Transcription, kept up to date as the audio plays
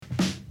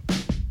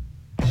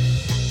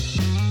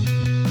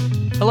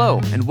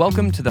Hello, and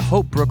welcome to the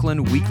Hope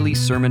Brooklyn Weekly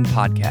Sermon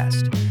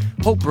Podcast.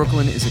 Hope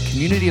Brooklyn is a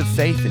community of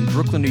faith in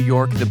Brooklyn, New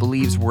York that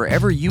believes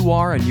wherever you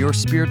are on your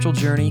spiritual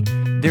journey,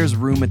 there's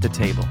room at the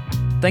table.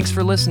 Thanks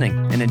for listening,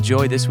 and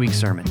enjoy this week's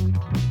sermon.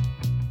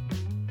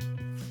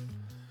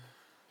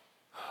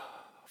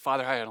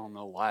 Father, I don't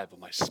know why, but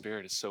my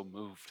spirit is so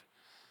moved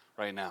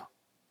right now.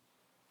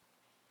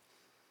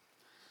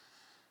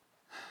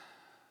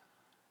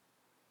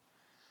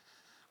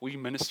 Will you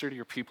minister to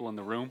your people in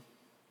the room?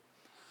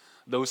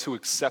 Those who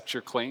accept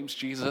your claims,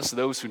 Jesus,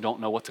 those who don't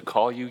know what to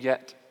call you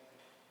yet.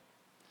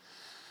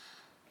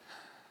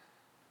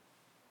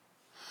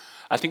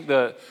 I think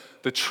the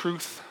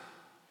truth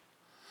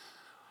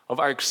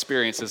of our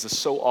experiences is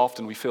so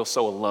often we feel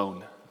so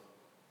alone,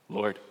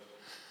 Lord.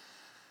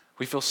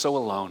 We feel so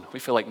alone. We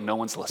feel like no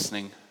one's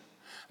listening,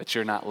 that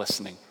you're not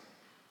listening.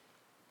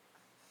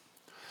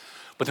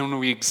 But then when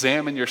we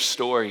examine your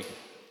story,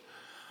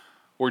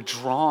 we're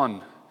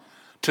drawn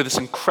to this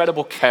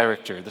incredible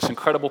character, this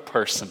incredible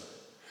person,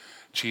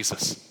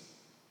 Jesus,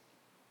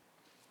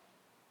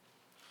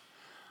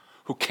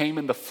 who came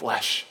in the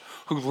flesh,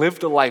 who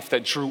lived a life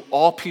that drew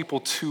all people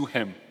to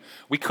him.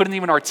 We couldn't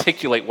even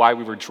articulate why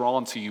we were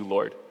drawn to you,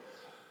 Lord.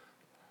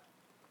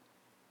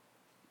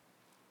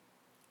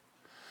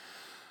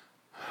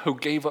 Who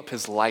gave up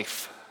his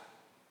life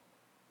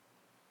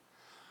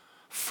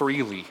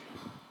freely.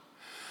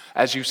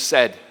 As you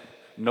said,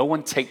 no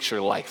one takes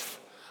your life.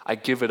 I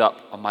give it up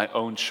on my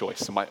own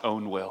choice and my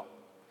own will.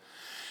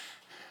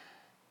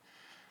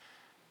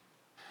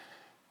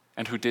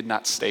 And who did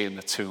not stay in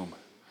the tomb,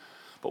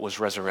 but was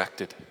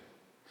resurrected.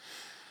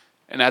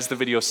 And as the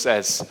video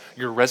says,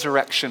 your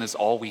resurrection is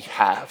all we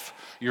have.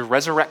 Your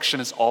resurrection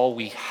is all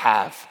we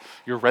have.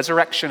 Your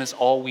resurrection is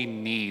all we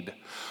need.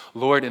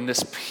 Lord, in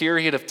this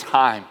period of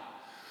time,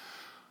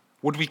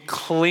 would we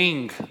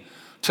cling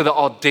to the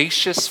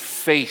audacious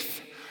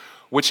faith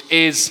which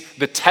is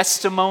the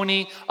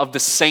testimony of the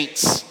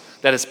saints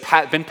that has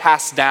been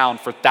passed down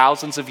for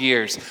thousands of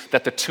years,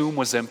 that the tomb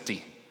was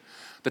empty.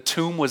 The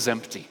tomb was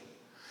empty.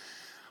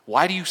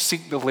 Why do you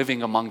seek the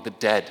living among the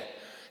dead?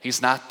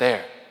 He's not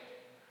there.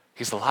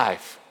 He's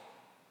alive.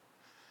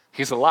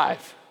 He's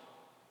alive.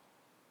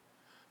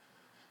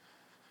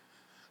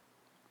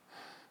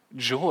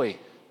 Joy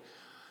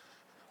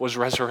was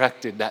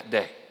resurrected that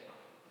day.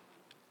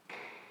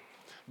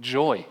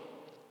 Joy.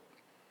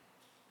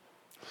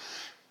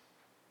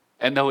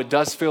 And though it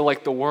does feel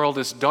like the world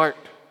is dark,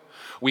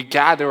 we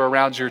gather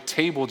around your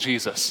table,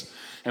 Jesus,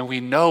 and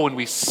we know and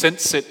we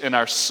sense it in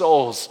our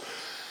souls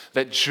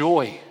that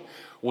joy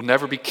will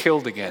never be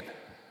killed again.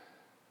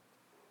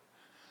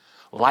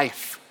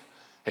 Life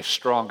is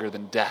stronger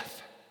than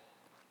death.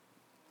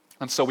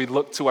 And so we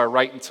look to our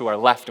right and to our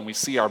left, and we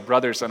see our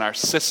brothers and our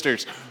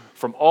sisters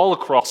from all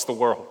across the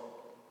world.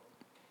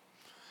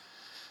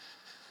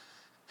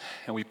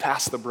 And we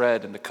pass the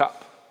bread and the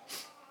cup.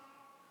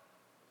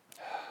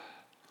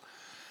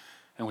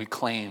 And we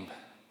claim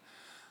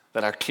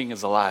that our King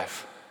is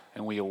alive,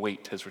 and we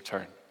await his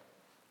return.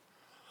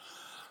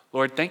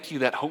 Lord, thank you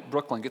that Hope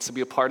Brooklyn gets to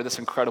be a part of this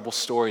incredible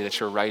story that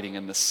you're writing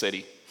in this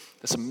city,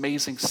 this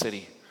amazing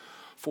city,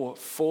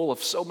 full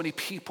of so many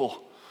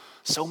people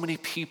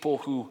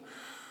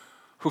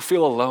who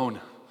feel alone,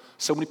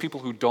 so many people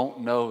who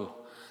don't know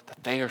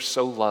that they are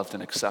so loved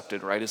and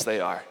accepted right as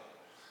they are.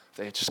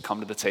 They just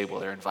come to the table,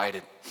 they're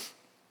invited.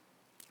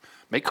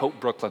 Make Hope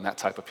Brooklyn that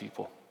type of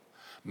people.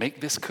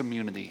 Make this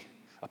community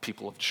a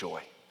people of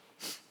joy.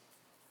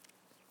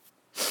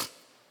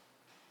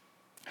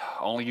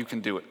 Only you can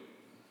do it.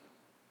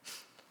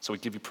 So we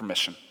give you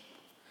permission.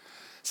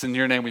 It's in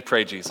your name we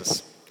pray,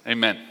 Jesus.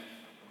 Amen.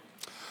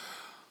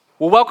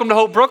 Well, welcome to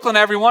Hope Brooklyn,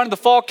 everyone, the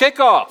fall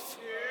kickoff.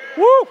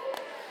 Yeah. Woo!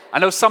 I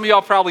know some of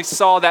y'all probably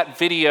saw that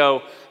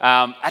video.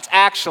 That's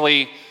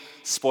actually,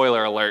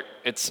 spoiler alert,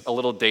 it's a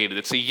little dated.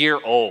 It's a year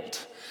old.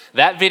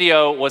 That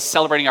video was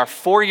celebrating our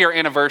 4-year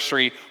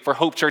anniversary for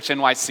Hope Church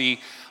NYC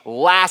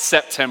last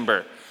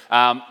September.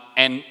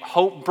 And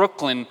Hope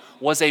Brooklyn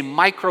was a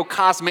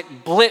microcosmic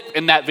blip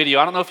in that video.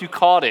 I don't know if you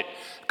caught it.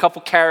 A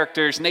couple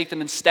characters, Nathan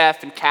and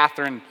Steph and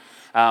Catherine.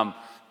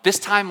 This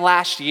time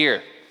last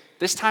year,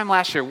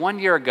 1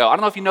 year ago, I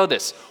don't know if you know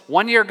this,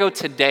 1 year ago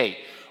today,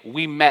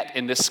 we met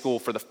in this school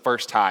for the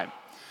first time.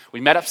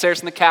 We met upstairs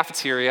in the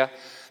cafeteria.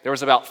 There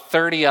was about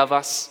 30 of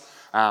us,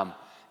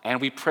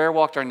 and we prayer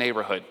walked our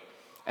neighborhood.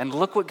 And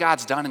look what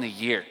God's done in a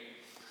year.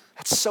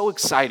 That's so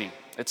exciting.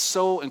 It's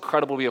so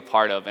incredible to be a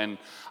part of. And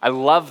I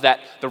love that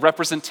the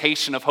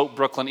representation of Hope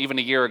Brooklyn, even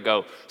a year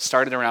ago,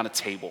 started around a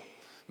table.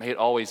 May it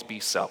always be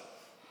so.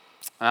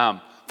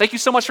 Thank you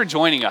so much for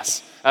joining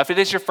us. If it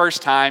is your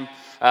first time,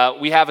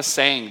 we have a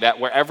saying that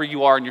wherever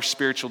you are in your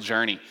spiritual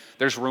journey,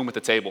 there's room at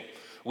the table.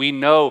 We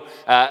know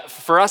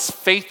for us,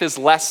 faith is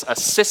less a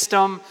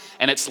system,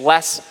 and it's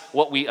less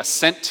what we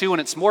assent to,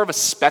 and it's more of a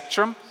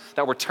spectrum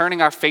that we're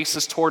turning our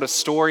faces toward a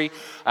story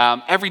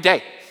every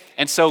day.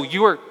 And so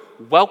you are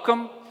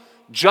welcome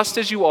just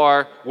as you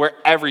are,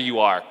 wherever you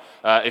are.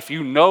 If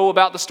you know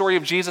about the story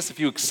of Jesus, if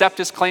you accept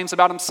his claims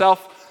about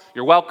himself,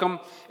 you're welcome.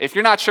 If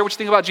you're not sure what you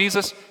think about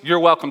Jesus, you're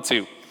welcome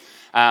too.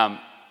 And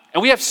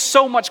we have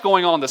so much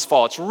going on this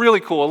fall. It's really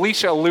cool.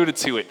 Alicia alluded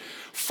to it.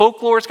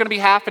 Folklore is going to be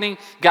happening.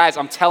 Guys,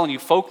 I'm telling you,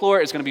 folklore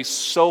is going to be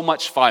so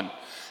much fun.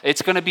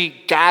 It's going to be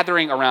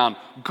gathering around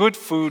good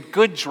food,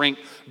 good drink,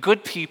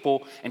 good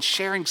people, and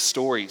sharing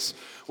stories,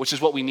 which is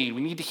what we need.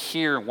 We need to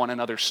hear one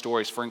another's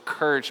stories for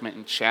encouragement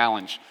and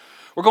challenge.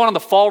 We're going on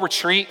the fall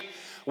retreat,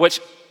 which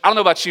I don't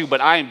know about you,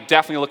 but I am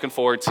definitely looking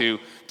forward to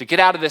get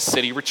out of this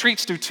city.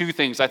 Retreats do two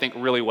things I think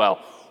really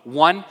well.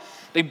 One,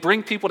 they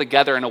bring people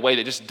together in a way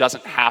that just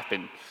doesn't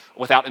happen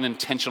without an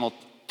intentional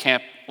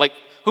camp. Like,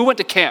 who went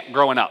to camp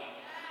growing up,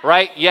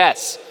 right?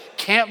 Yes.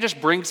 Camp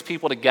just brings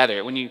people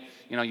together. When you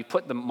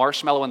put the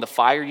marshmallow in the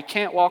fire, you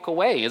can't walk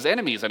away as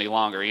enemies any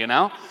longer,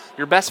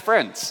 You're best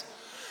friends.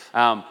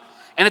 And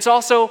it's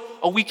also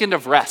a weekend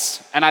of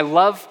rest. And I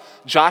love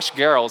Josh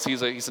Garrels.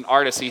 He's an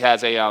artist. He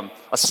has a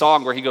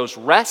song where he goes,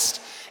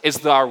 "Rest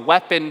is our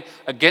weapon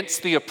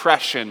against the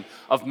oppression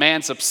of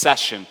man's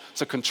obsession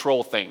to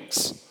control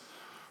things."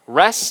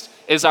 Rest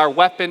is our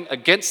weapon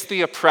against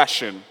the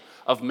oppression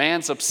of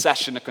man's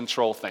obsession to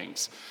control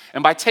things.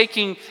 And by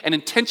taking an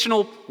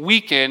intentional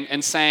weekend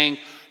and saying,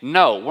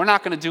 no, we're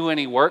not going to do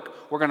any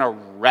work, we're going to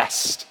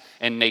rest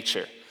in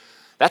nature.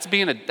 That's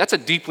a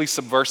deeply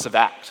subversive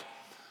act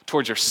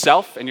towards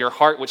yourself and your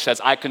heart, which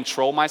says, I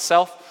control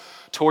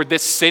myself, toward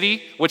this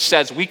city, which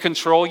says, we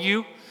control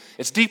you.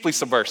 It's deeply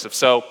subversive.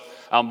 So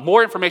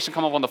more information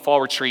come up on the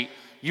fall retreat.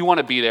 You want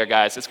to be there,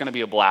 guys. It's going to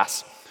be a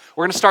blast.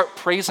 We're going to start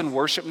praise and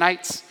worship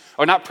nights,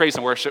 or not praise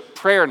and worship,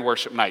 prayer and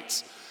worship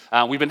nights.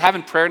 We've been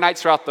having prayer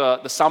nights throughout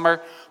the summer.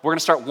 We're going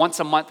to start once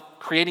a month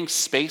creating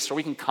space where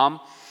we can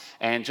come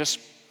and just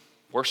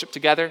worship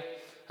together,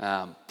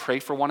 pray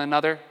for one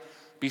another,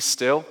 be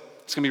still.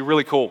 It's going to be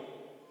really cool.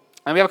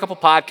 And we have a couple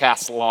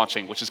podcasts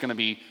launching, which is going to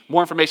be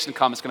more information to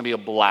come. It's going to be a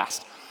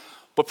blast.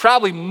 But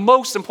probably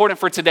most important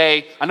for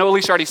today, I know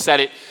Alicia already said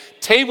it,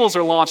 tables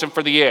are launching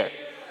for the year.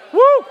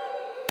 Woo!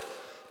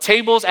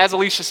 Tables, as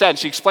Alicia said,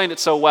 she explained it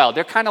so well.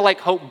 They're kind of like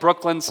Hope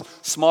Brooklyn's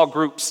small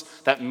groups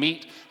that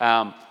meet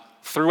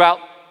throughout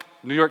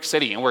New York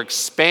City. And we're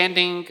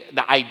expanding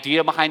the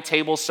idea behind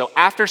tables. So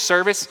after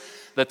service,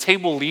 the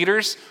table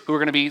leaders who are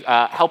going to be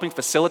helping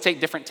facilitate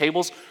different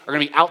tables are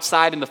going to be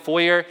outside in the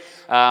foyer.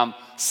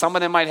 Some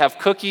of them might have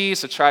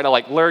cookies to try to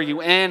lure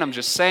you in, I'm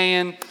just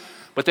saying.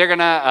 But they're going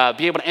to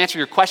be able to answer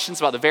your questions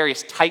about the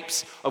various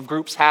types of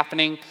groups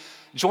happening.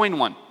 Join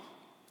one.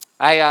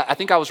 I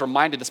think I was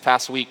reminded this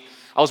past week,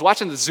 I was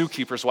watching The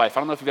Zookeeper's Wife. I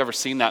don't know if you've ever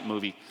seen that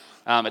movie.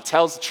 It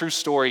tells the true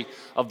story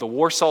of the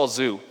Warsaw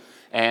Zoo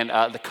and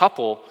the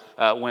couple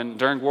when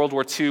during World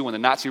War II, when the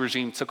Nazi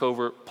regime took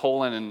over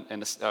Poland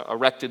and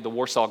erected the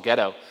Warsaw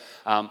Ghetto,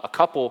 a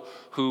couple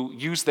who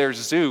used their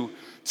zoo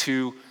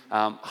to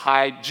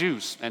hide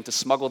Jews and to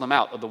smuggle them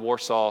out of the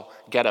Warsaw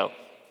Ghetto.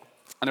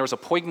 And there was a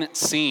poignant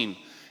scene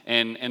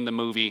in the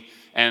movie,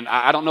 and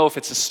I don't know if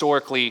it's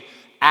historically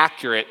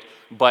accurate,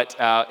 but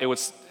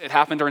it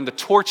happened during the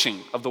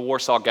torching of the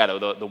Warsaw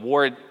Ghetto. The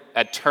war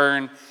had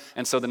turned,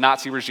 and so the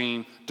Nazi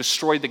regime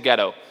destroyed the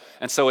ghetto.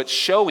 And so it's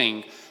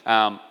showing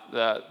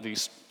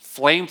these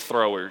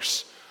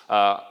flamethrowers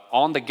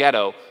on the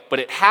ghetto, but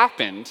it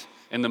happened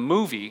in the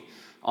movie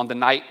on the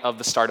night of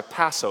the start of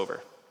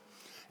Passover.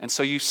 And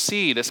so you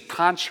see this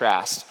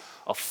contrast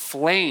of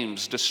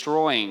flames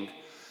destroying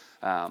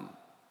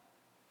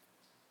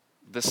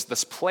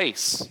this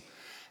place,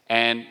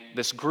 and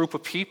this group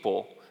of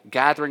people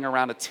gathering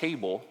around a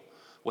table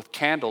with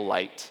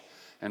candlelight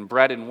and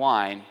bread and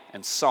wine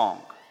and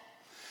song.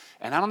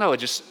 And I don't know,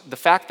 just the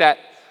fact that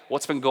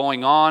what's been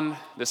going on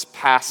this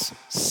past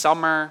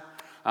summer,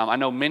 I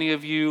know many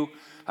of you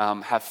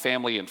have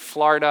family in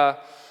Florida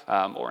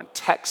or in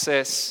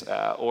Texas,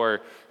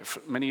 or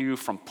many of you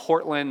from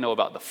Portland know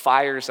about the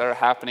fires that are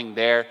happening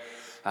there.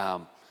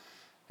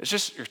 It's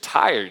just, you're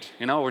tired,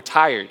 we're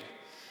tired.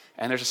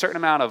 And there's a certain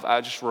amount of,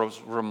 I just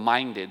was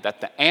reminded that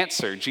the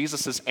answer,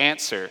 Jesus'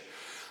 answer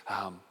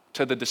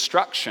to the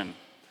destruction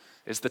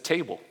is the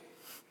table.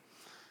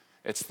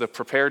 It's the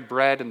prepared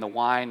bread and the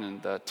wine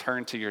and the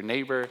turn to your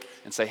neighbor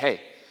and say,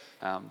 hey,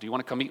 do you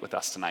want to come eat with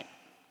us tonight?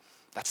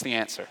 That's the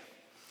answer.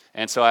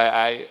 And so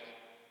I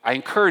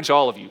encourage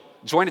all of you,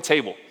 join a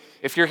table.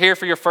 If you're here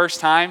for your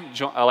first time,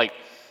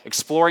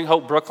 exploring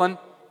Hope Brooklyn,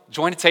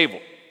 join a table.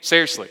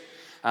 Seriously.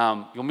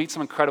 You'll meet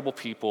some incredible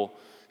people.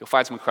 You'll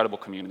find some incredible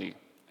community,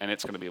 and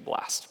it's going to be a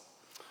blast.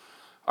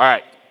 All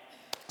right.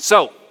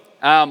 So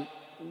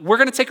we're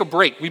going to take a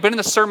break. We've been in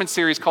a sermon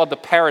series called The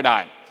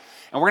Paradigm,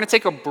 and we're going to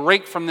take a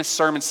break from this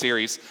sermon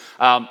series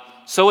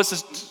so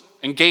as to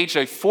engage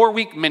a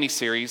 4-week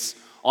mini-series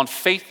on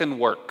faith and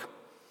work.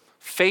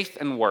 Faith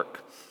and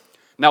work.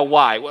 Now,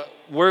 why?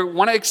 We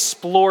want to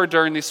explore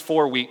during these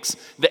 4 weeks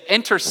the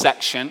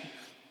intersection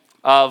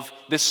of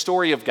this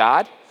story of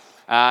God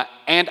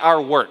and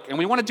our work. And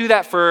we want to do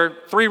that for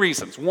 3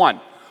 reasons. 1,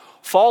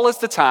 fall is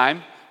the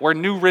time where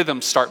new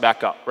rhythms start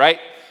back up, right?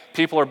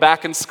 People are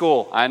back in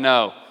school. I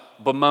know.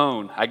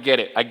 Bemoan. I get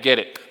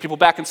it. People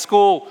back in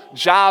school,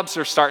 jobs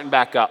are starting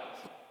back up.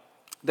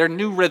 They're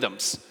new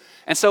rhythms.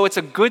 And so it's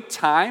a good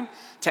time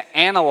to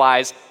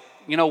analyze,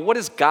 what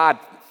is God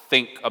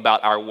think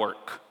about our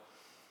work?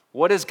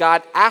 What does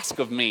God ask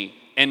of me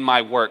in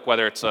my work,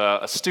 whether it's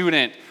a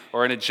student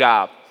or in a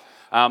job?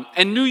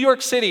 And New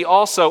York City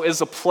also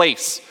is a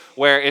place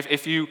where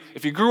if you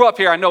grew up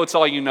here, I know it's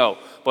all you know,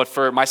 but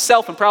for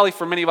myself and probably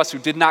for many of us who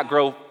did not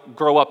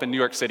grow up in New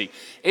York City,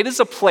 it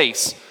is a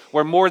place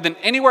where more than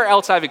anywhere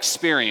else I've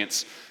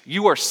experienced,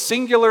 you are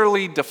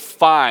singularly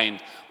defined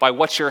by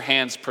what your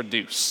hands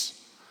produce.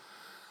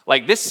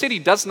 Like, this city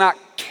does not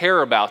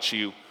care about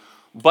you,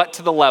 but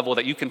to the level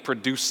that you can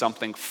produce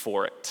something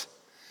for it.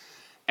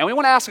 And we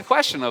want to ask a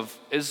question of,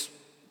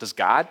 does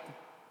God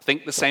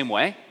think the same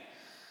way?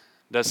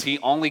 Does he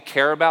only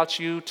care about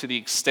you to the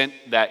extent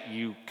that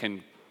you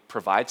can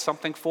provide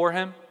something for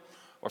him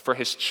or for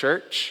his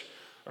church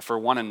or for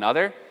one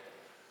another?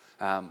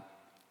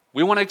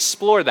 We want to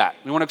explore that.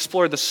 We want to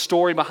explore the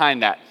story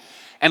behind that.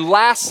 And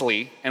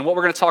lastly, and what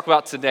we're going to talk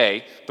about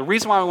today, the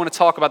reason why we want to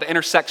talk about the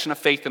intersection of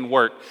faith and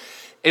work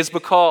is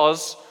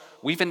because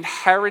we've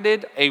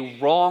inherited a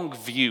wrong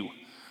view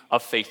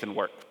of faith and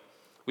work.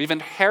 We've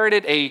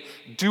inherited a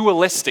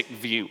dualistic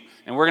view,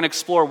 and we're going to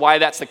explore why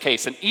that's the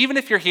case. And even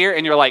if you're here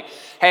and you're like,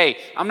 hey,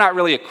 I'm not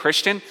really a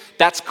Christian,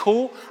 that's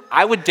cool.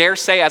 I would dare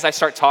say, as I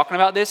start talking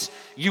about this,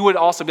 you would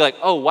also be like,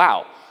 oh,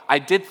 wow, I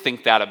did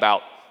think that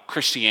about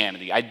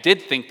Christianity. I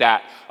did think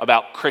that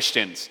about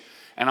Christians.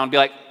 And I'll be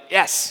like,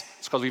 yes,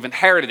 it's because we've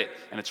inherited it,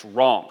 and it's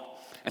wrong.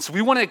 And so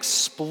we want to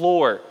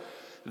explore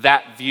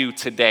that view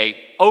today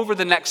over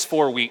the next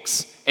 4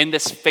 weeks in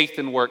this Faith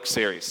and Work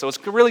series. So it's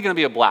really going to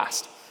be a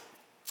blast.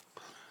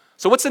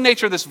 So what's the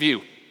nature of this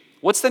view?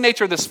 What's the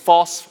nature of this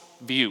false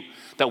view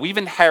that we've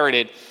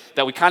inherited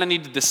that we kind of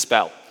need to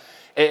dispel?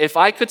 If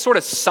I could sort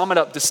of sum it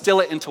up, distill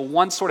it into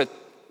one sort of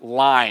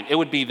line, it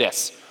would be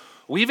this.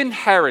 We've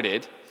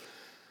inherited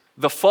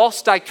the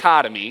false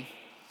dichotomy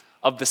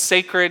of the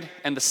sacred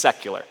and the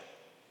secular.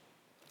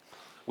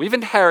 We've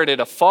inherited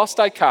a false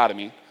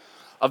dichotomy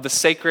of the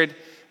sacred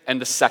and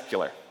the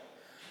secular.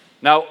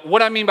 Now,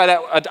 what I mean by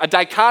that, a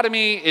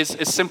dichotomy is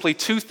simply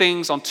two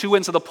things on two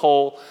ends of the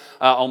pole,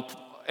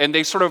 and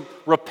they sort of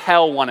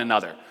repel one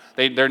another.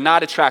 They're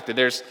not attracted.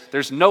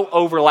 There's no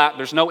overlap.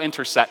 There's no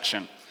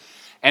intersection.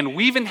 And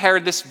we've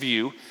inherited this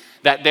view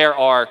that there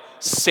are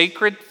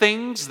sacred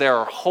things, there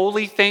are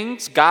holy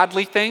things,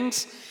 godly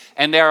things,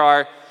 and there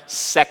are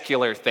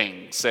secular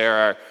things.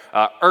 There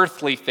are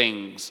earthly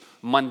things,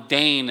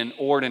 mundane and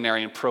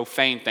ordinary and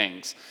profane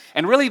things.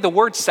 And really the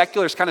word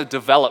secular has kind of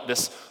developed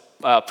this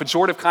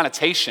pejorative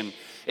connotation.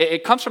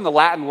 It comes from the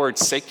Latin word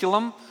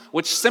saeculum,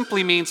 which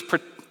simply means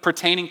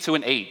pertaining to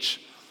an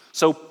age.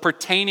 So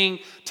pertaining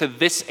to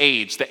this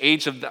age, the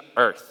age of the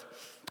earth.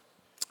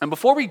 And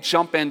before we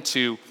jump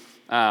into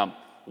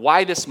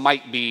why this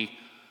might be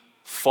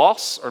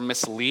false or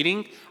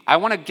misleading, I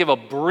want to give a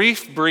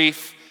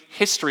brief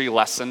history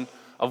lesson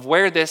of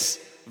where this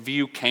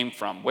view came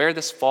from, where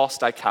this false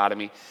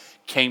dichotomy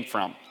came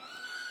from.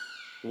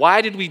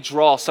 Why did we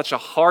draw such a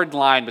hard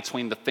line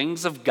between the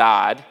things of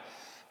God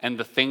and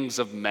the things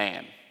of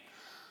man?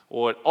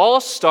 Well, it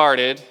all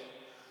started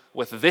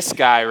with this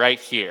guy right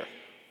here,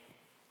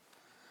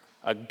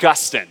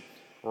 Augustine,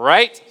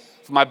 right?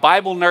 For my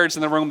Bible nerds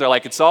in the room, they're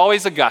like, it's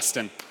always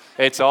Augustine.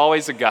 It's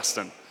always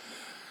Augustine.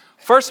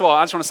 First of all,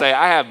 I just want to say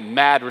I have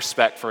mad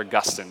respect for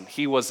Augustine.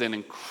 He was an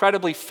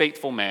incredibly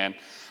faithful man.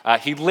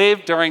 He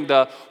lived during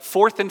the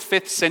 4th and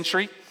 5th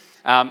century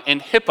in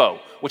Hippo,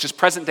 which is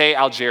present-day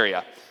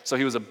Algeria. So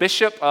he was a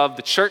bishop of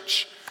the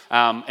church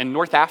in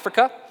North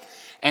Africa,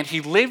 and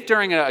he lived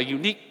during a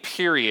unique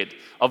period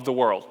of the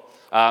world.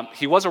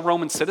 He was a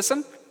Roman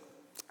citizen,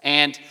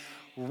 and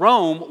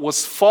Rome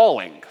was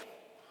falling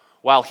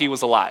while he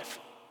was alive.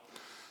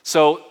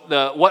 So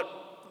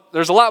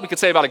there's a lot we could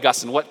say about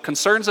Augustine. What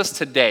concerns us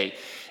today,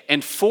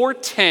 in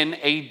 410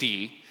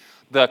 AD,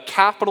 the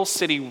capital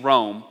city,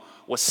 Rome,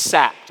 was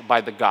sacked by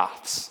the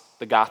Goths,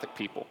 the Gothic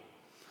people.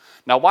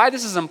 Now, why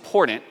this is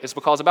important is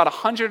because about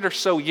 100 or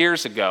so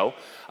years ago,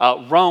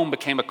 Rome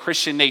became a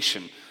Christian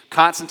nation.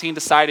 Constantine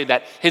decided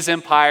that his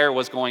empire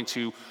was going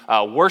to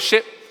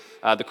worship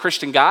the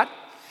Christian God.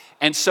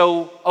 And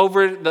so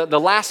over the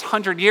last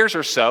 100 years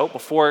or so,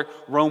 before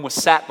Rome was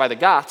sacked by the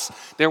Goths,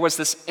 there was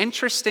this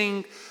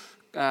interesting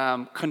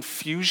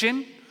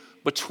confusion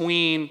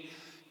between,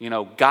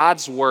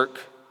 God's work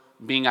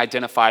being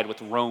identified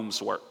with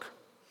Rome's work.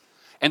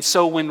 And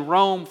so when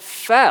Rome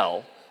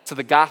fell to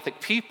the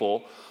Gothic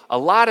people, a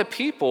lot of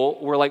people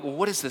were like, well,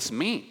 what does this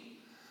mean?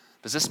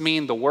 Does this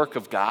mean the work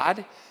of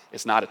God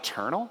is not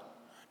eternal?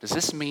 Does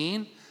this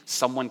mean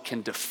someone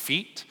can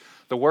defeat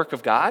the work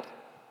of God?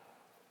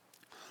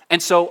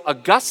 And so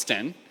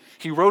Augustine,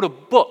 he wrote a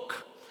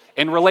book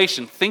in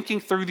relation, thinking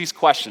through these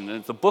questions.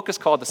 And the book is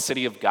called The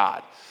City of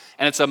God.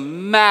 And it's a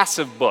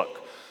massive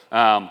book,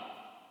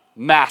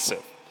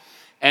 massive.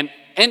 And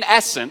in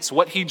essence,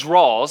 what he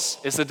draws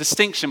is the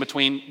distinction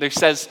between, he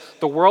says,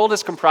 the world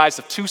is comprised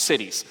of two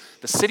cities,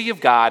 the city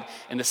of God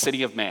and the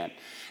city of man.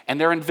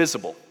 And they're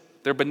invisible.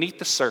 They're beneath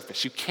the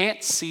surface. You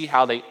can't see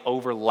how they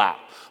overlap,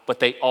 but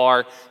they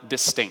are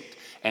distinct.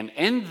 And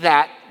in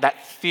that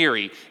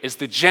theory is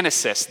the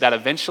genesis that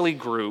eventually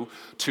grew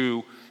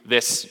to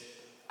this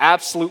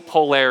absolute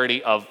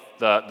polarity of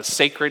the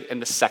sacred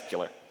and the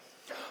secular.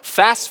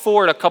 Fast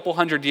forward a couple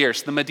hundred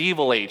years, the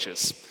medieval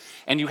ages,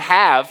 and you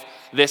have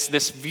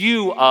this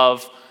view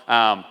of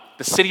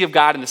the city of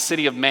God and the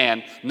city of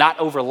man not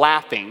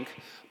overlapping,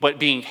 but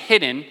being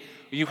hidden.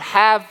 You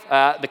have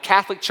the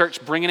Catholic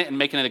Church bringing it and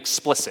making it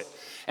explicit.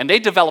 And they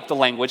developed the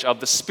language of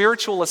the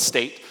spiritual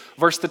estate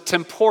versus the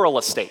temporal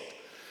estate.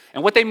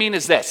 And what they mean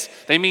is this.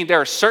 They mean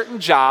there are certain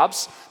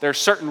jobs, there are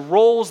certain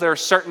roles, there are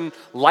certain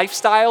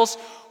lifestyles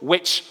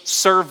which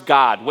serve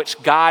God,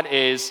 which God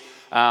is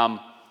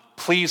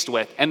pleased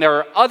with. And there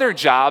are other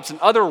jobs and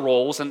other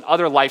roles and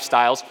other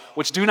lifestyles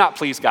which do not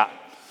please God.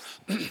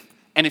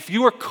 And if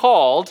you are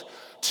called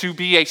to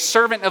be a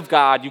servant of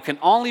God, you can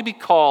only be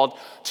called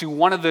to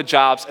one of the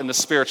jobs in the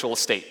spiritual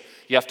estate.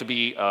 You have to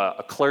be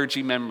a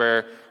clergy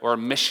member or a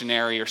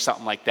missionary or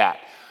something like that.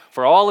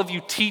 For all of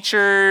you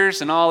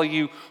teachers and all of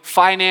you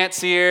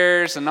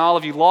financiers and all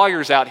of you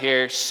lawyers out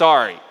here,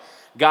 sorry,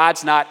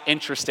 God's not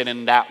interested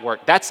in that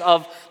work. That's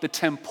of the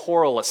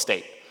temporal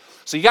estate.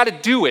 So you got to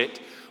do it,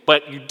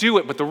 but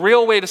the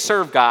real way to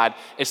serve God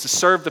is to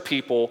serve the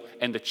people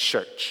in the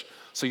church.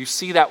 So you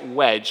see that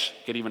wedge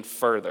get even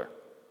further.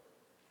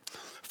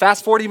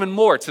 Fast forward even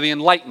more to the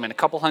Enlightenment, a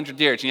couple hundred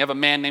years, and you have a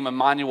man named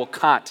Immanuel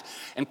Kant.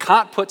 And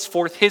Kant puts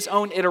forth his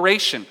own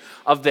iteration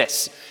of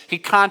this. He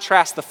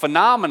contrasts the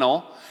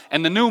phenomenal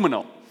and the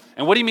noumenal.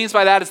 And what he means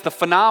by that is the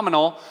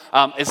phenomenal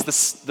is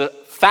the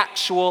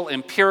factual,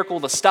 empirical,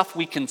 the stuff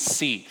we can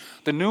see.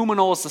 The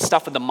noumenal is the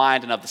stuff of the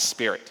mind and of the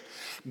spirit.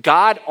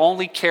 God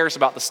only cares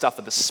about the stuff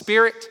of the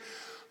spirit,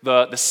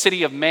 the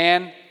city of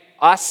man.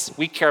 Us,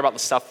 we care about the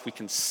stuff we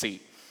can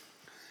see.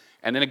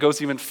 And then it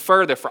goes even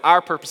further for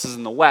our purposes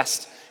in the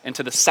West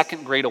into the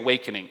Second Great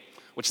Awakening,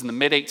 which is in the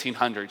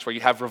mid-1800s, where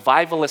you have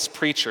revivalist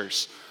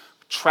preachers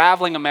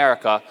traveling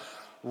America,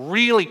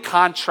 really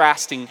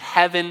contrasting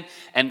heaven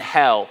and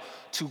hell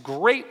to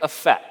great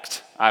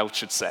effect, I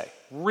should say.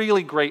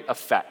 Really great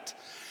effect.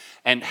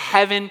 And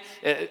heaven,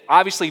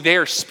 obviously they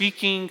are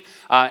speaking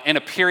in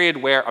a period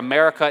where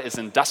America is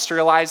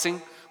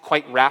industrializing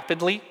quite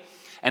rapidly.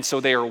 And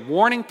so they are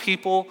warning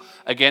people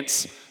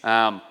against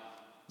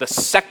the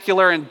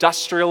secular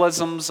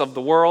industrialisms of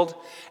the world,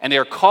 and they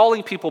are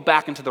calling people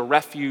back into the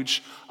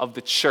refuge of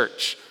the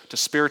church, to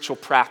spiritual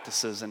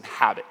practices and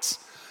habits.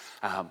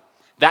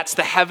 That's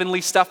the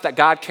heavenly stuff that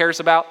God cares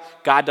about.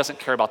 God doesn't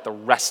care about the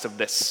rest of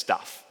this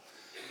stuff.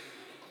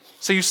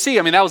 So you see,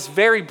 that was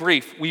very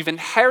brief. We've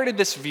inherited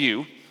this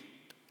view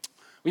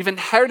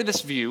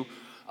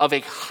of a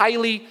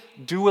highly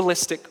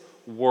dualistic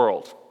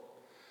world.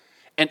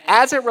 And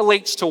as it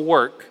relates to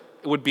work,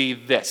 it would be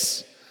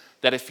this,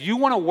 that if you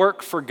want to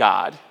work for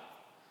God,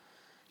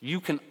 you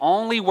can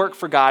only work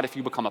for God if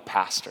you become a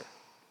pastor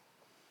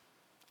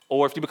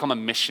or if you become a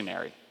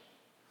missionary,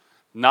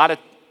 not a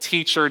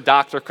teacher,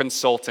 doctor,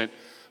 consultant.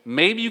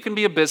 Maybe you can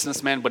be a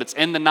businessman, but it's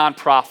in the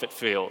nonprofit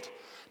field.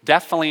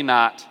 Definitely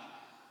not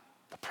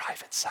the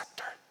private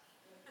sector.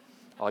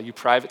 All you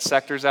private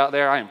sectors out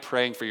there, I am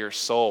praying for your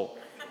soul.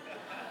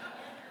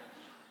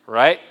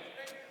 Right?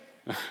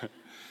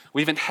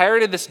 We've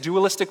inherited this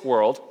dualistic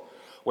world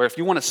where if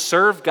you want to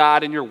serve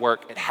God in your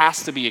work, it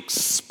has to be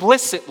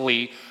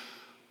explicitly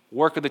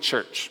work of the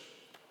church.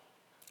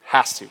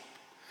 Has to.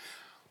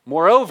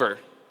 Moreover,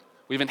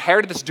 we've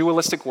inherited this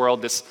dualistic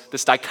world, this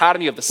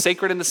dichotomy of the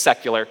sacred and the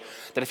secular,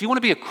 that if you want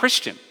to be a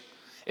Christian,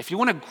 if you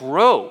want to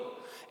grow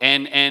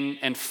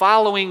and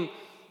following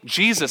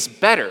Jesus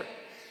better,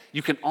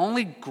 you can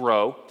only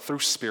grow through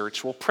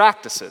spiritual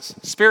practices.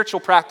 Spiritual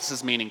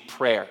practices meaning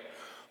prayer,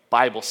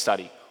 Bible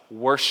study,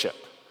 worship.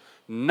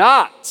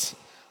 Not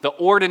the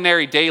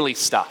ordinary daily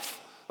stuff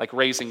like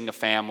raising a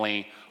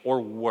family or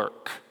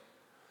work.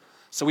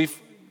 So we've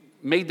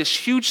made this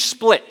huge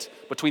split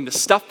between the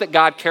stuff that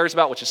God cares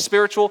about, which is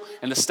spiritual,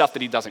 and the stuff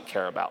that he doesn't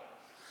care about.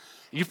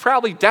 You've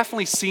probably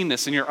definitely seen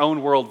this in your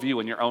own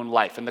worldview, in your own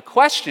life. And the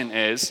question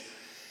is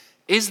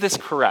this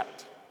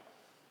correct?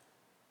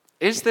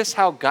 Is this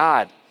how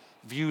God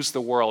views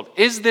the world?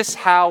 Is this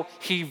how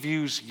he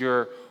views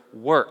your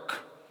work?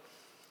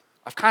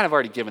 I've kind of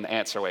already given the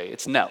answer away.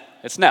 It's no.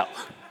 It's no.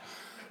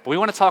 But we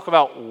want to talk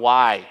about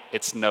why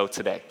it's no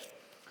today.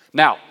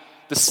 Now,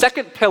 the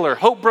second pillar,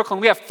 Hope Brooklyn,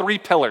 we have 3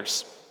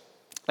 pillars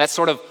that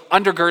sort of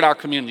undergird our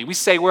community. We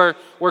say we're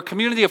a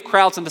community of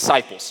crowds and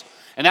disciples.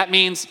 And that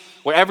means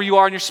wherever you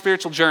are in your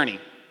spiritual journey,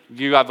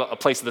 you have a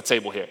place at the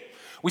table here.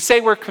 We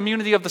say we're a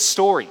community of the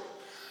story.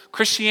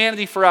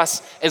 Christianity for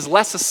us is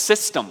less a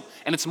system,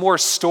 and it's more a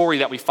story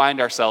that we find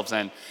ourselves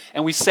in.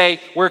 And we say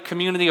we're a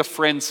community of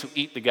friends who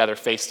eat together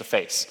face to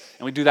face.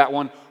 And we do that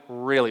one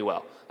really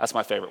well. That's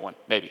my favorite one,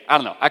 maybe. I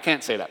don't know. I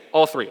can't say that.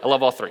 All 3. I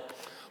love all 3.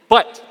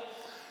 But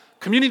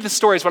community of the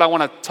story is what I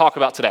want to talk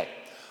about today.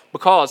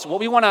 Because what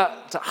we want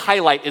to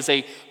highlight is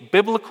a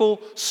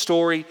biblical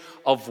story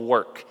of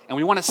work. And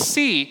we want to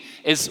see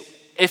is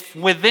if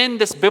within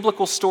this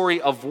biblical story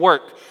of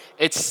work,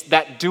 it's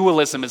that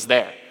dualism is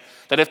there.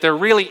 That if there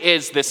really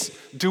is this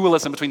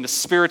dualism between the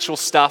spiritual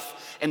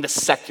stuff and the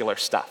secular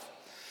stuff.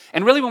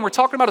 And really when we're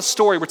talking about a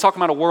story, we're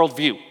talking about a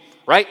worldview.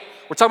 right?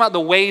 We're talking about the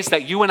ways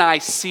that you and I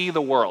see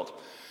the world.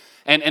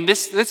 And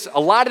this a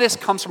lot of this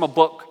comes from a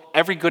book,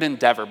 Every Good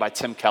Endeavor by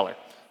Tim Keller.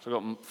 So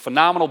a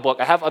phenomenal book.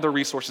 I have other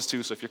resources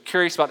too, so if you're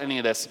curious about any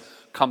of this,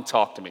 come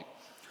talk to me.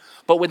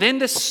 But within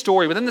this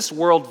story, within this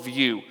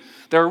worldview,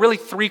 there are really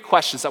three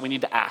questions that we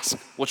need to ask,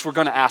 which we're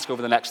going to ask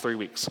over the next 3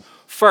 weeks.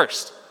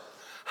 First,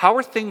 how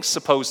are things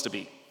supposed to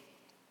be?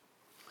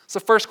 It's the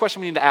first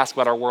question we need to ask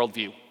about our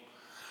worldview.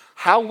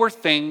 How were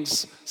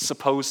things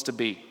supposed to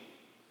be?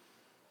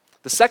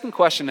 The second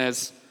question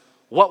is,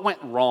 what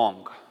went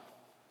wrong?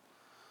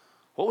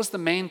 What was the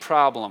main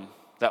problem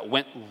that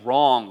went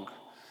wrong,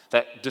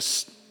 that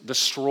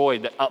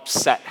destroyed, that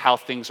upset how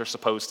things are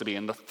supposed to be?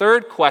 And the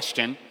third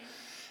question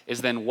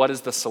is then, what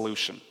is the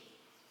solution?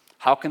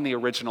 How can the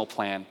original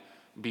plan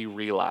be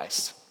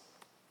realized?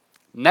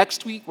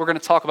 Next week, we're going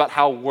to talk about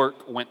how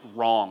work went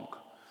wrong,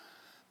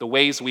 the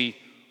ways we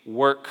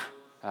work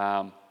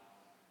that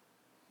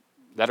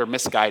are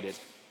misguided.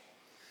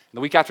 And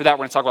the week after that, we're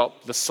going to talk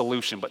about the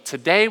solution. But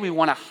today, we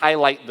want to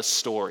highlight the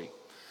story.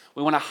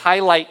 We want to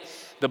highlight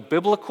the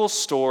biblical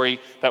story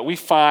that we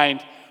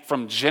find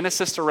from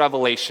Genesis to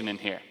Revelation in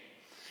here.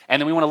 And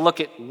then we want to look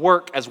at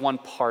work as one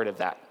part of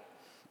that.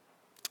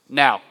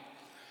 Now,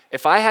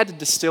 if I had to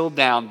distill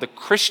down the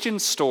Christian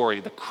story,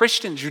 the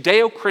Christian,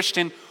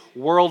 Judeo-Christian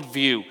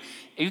worldview,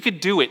 you could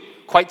do it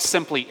quite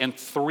simply in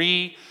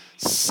three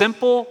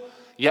simple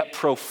yet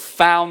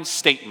profound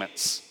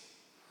statements.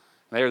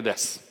 They're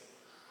this: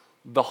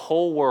 the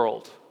whole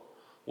world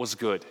was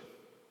good.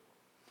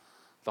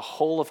 The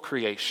whole of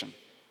creation.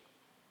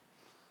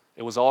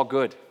 It was all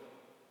good.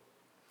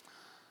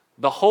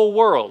 The whole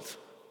world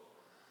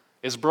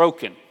is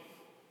broken.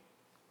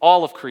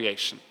 All of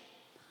creation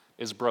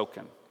is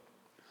broken.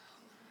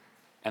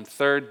 And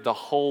third, the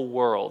whole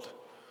world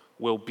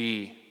will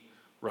be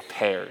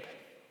repaired.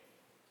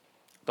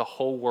 The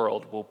whole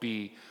world will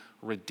be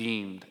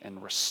redeemed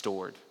and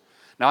restored.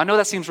 Now, I know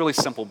that seems really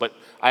simple, but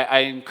I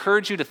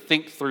encourage you to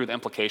think through the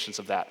implications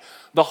of that.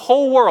 The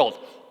whole world,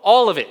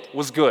 all of it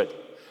was good.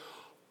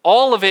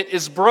 All of it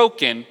is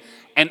broken,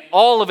 and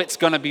all of it's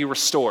going to be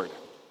restored.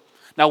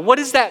 Now, what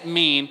does that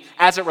mean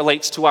as it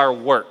relates to our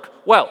work?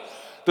 Well,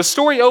 the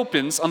story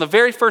opens on the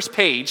very first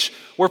page.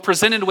 We're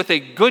presented with a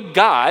good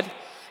God,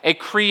 a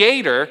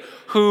creator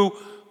who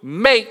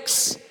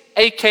makes,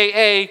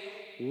 aka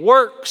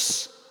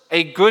works,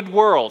 a good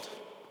world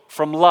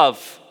from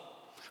love,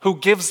 who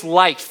gives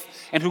life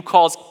and who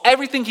calls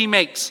everything he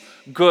makes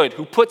good,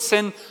 who puts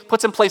in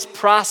place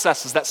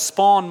processes that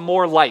spawn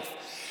more life,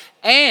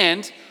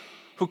 and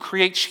who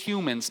creates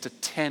humans to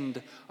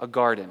tend a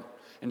garden.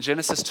 In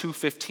Genesis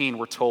 2:15,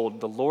 we're told,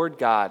 the Lord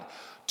God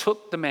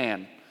took the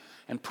man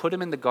and put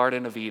him in the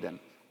Garden of Eden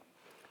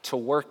to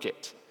work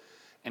it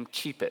and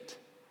keep it.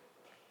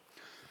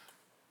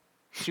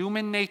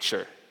 Human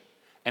nature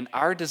and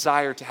our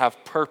desire to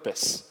have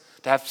purpose,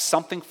 to have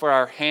something for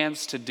our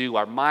hands to do,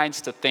 our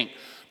minds to think,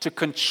 to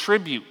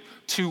contribute,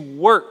 to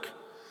work,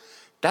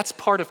 that's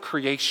part of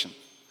creation.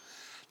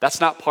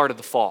 That's not part of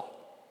the fall.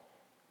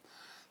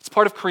 It's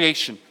part of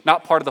creation,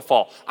 not part of the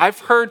fall. I've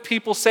heard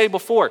people say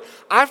before,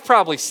 I've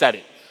probably said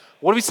it.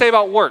 What do we say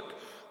about work?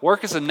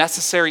 Work is a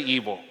necessary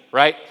evil,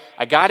 right?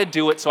 I got to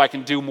do it so I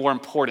can do more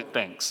important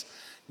things.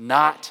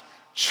 Not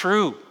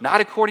true.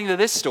 Not according to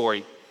this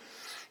story.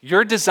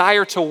 Your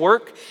desire to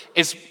work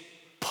is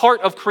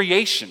part of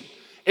creation.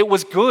 It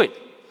was good.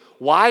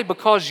 Why?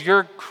 Because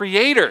your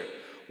creator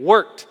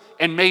worked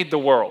and made the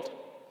world.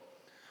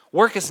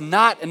 Work is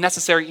not a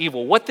necessary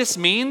evil. What this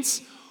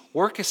means,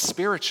 work is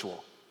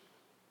spiritual.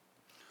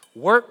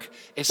 Work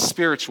is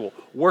spiritual.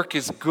 Work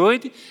is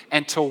good,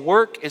 and to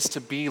work is to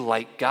be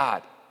like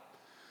God.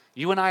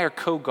 You and I are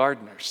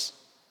co-gardeners.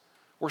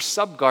 We're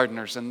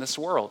sub-gardeners in this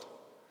world.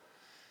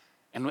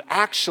 And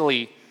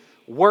actually,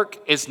 work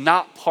is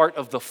not part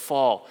of the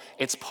fall.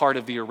 It's part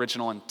of the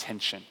original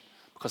intention,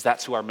 because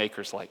that's who our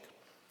Maker's like.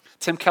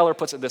 Tim Keller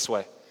puts it this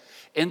way: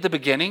 in the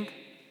beginning,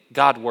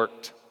 God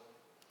worked.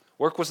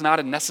 Work was not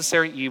a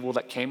necessary evil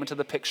that came into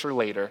the picture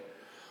later,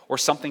 or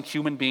something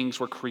human beings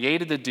were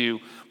created to do,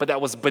 but that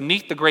was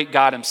beneath the great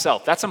God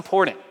himself. That's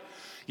important.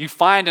 You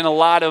find in a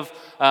lot of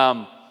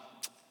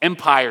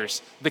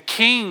empires, the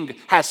king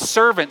has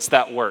servants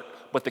that work,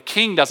 but the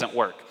king doesn't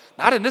work.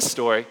 Not in this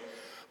story.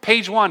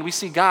 Page 1, we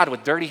see God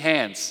with dirty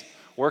hands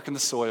working the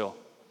soil,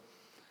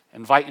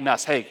 inviting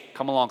us, hey,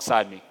 come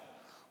alongside me.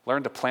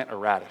 Learn to plant a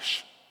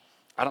radish.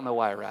 I don't know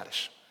why a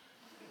radish.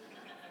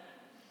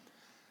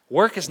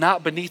 Work is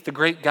not beneath the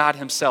great God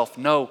himself.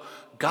 No,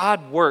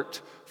 God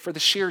worked for the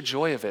sheer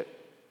joy of it.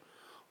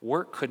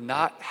 Work could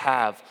not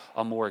have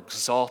a more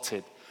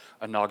exalted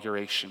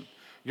inauguration.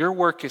 Your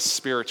work is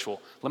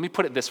spiritual. Let me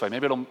put it this way.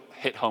 Maybe it'll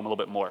hit home a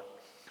little bit more.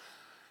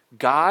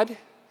 God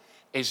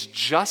is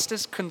just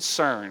as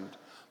concerned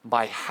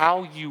by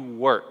how you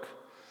work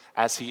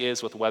as he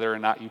is with whether or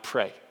not you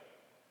pray.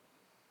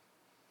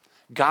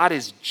 God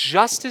is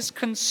just as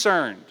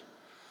concerned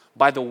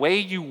by the way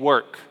you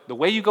work, the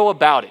way you go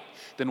about it,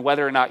 than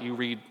whether or not you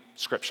read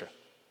Scripture.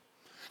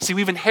 See,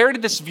 we've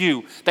inherited this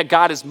view that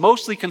God is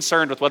mostly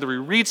concerned with whether we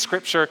read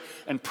Scripture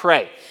and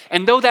pray.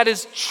 And though that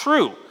is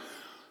true,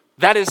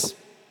 that is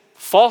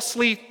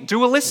falsely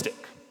dualistic.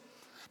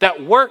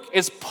 That work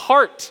is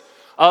part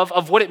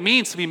of what it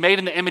means to be made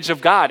in the image of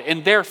God.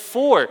 And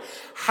therefore,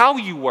 how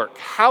you work,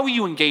 how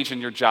you engage in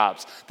your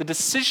jobs, the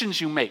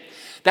decisions you make,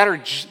 that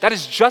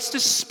is just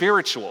as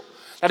spiritual,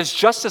 that is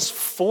just as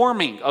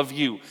forming of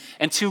you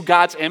into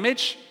God's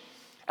image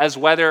as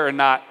whether or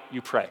not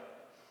you pray.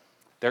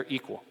 They're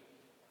equal.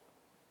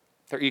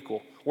 They're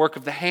equal. Work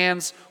of the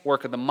hands,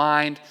 work of the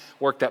mind,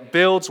 work that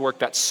builds, work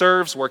that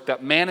serves, work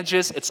that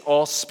manages, it's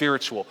all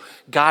spiritual.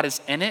 God is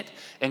in it,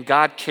 and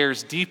God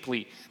cares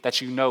deeply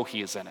that you know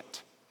He is in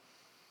it.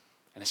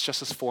 And it's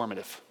just as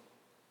formative.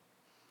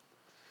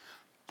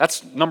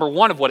 That's number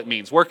one of what it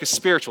means. Work is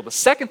spiritual. The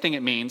second thing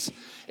it means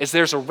is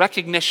there's a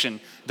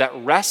recognition that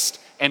rest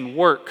and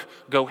work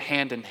go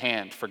hand in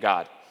hand for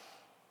God.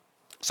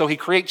 So He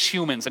creates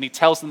humans, and He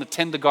tells them to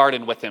tend the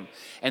garden with Him.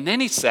 And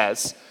then He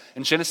says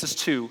in Genesis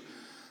 2,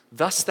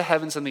 "Thus the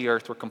heavens and the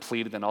earth were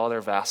completed in all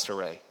their vast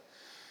array.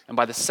 And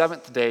by the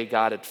seventh day,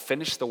 God had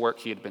finished the work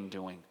He had been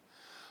doing.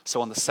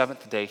 So on the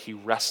seventh day, He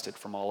rested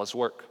from all His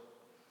work.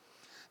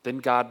 Then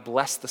God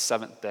blessed the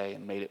seventh day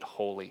and made it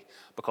holy,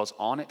 because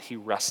on it He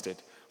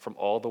rested from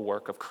all the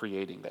work of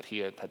creating that He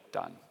had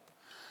done."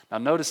 Now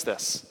notice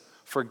this.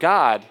 For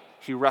God,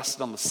 He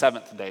rested on the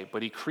seventh day,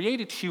 but He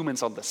created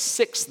humans on the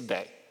sixth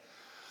day.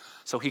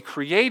 So He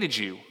created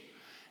you,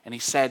 and He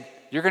said,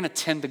 "You're going to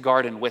tend the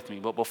garden with me,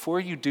 but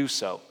before you do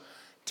so,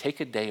 take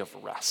a day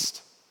of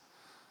rest."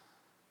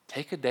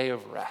 Take a day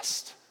of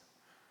rest.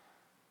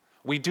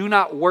 We do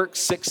not work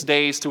 6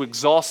 days to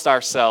exhaust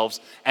ourselves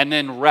and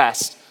then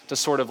rest to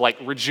sort of like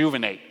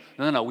rejuvenate.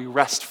 No, we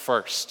rest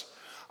first.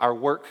 Our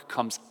work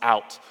comes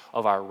out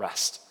of our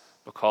rest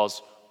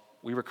because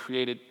we were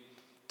created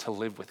to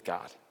live with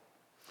God.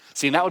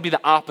 See, and that would be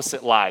the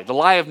opposite lie, the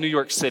lie of New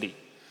York City.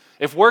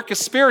 If work is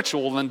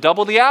spiritual, then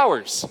double the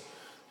hours,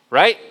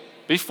 right?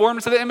 Be formed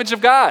into the image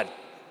of God.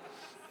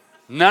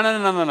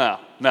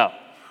 No.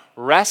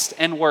 Rest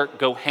and work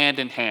go hand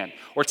in hand.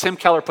 Or Tim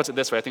Keller puts it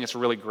this way, I think it's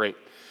really great.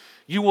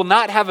 You will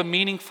not have a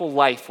meaningful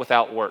life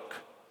without work,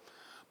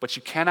 but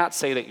you cannot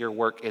say that your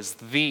work is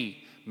the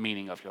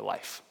meaning of your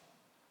life.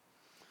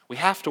 We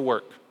have to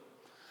work.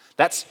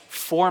 That's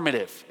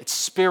formative. It's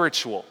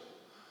spiritual.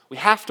 We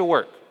have to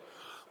work.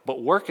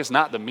 But work is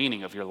not the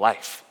meaning of your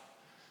life.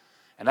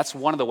 And that's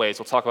one of the ways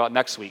we'll talk about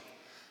next week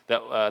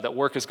that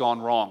work has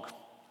gone wrong,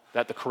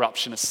 that the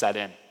corruption is set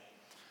in.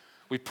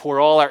 We pour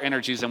all our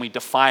energies and we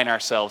define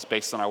ourselves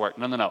based on our work.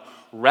 No.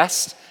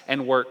 Rest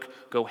and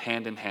work go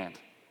hand in hand.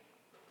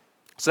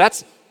 So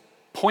that's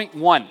point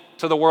one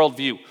to the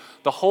worldview.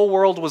 The whole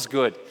world was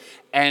good,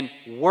 and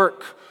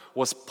work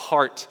was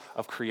part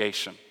of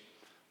creation.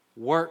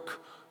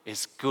 Work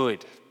is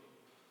good.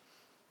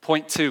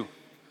 Point two,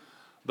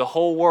 the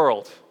whole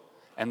world,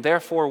 and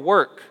therefore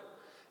work,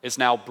 is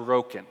now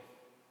broken.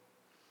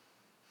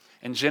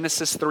 In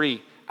Genesis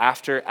 3,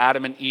 after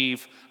Adam and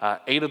Eve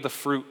ate of the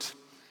fruit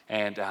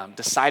and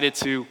decided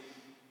to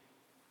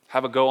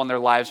have a go on their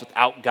lives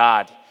without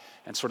God,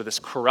 and sort of this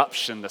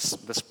corruption,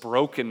 this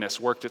brokenness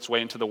worked its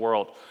way into the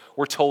world,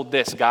 we're told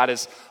this: God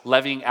is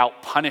levying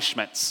out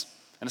punishments.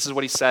 And this is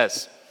what He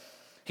says.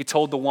 He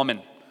told the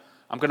woman,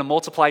 "I'm going to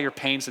multiply your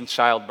pains in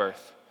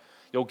childbirth.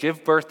 You'll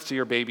give birth to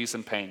your babies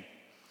in pain.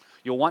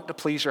 You'll want to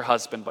please your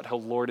husband, but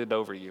he'll lord it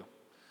over you."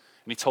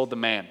 And He told the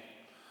man,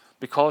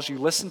 "Because you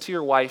listened to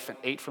your wife and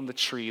ate from the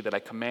tree that I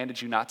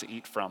commanded you not to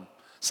eat from,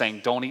 saying,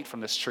 'Don't eat from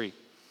this tree,'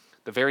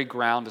 the very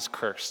ground is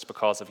cursed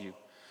because of you.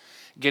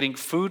 Getting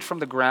food from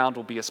the ground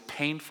will be as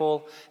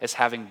painful as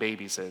having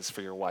babies is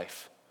for your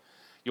wife.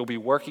 You'll be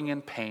working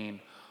in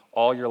pain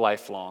all your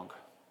life long.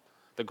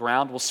 The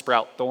ground will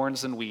sprout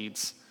thorns and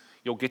weeds.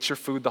 You'll get your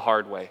food the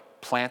hard way,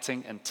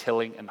 planting and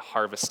tilling and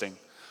harvesting,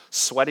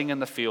 sweating in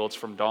the fields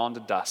from dawn to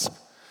dusk,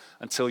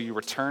 until you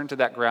return to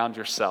that ground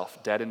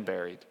yourself, dead and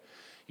buried.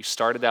 You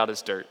started out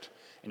as dirt,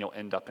 and you'll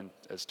end up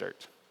as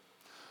dirt."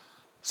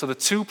 So the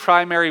two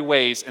primary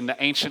ways in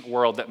the ancient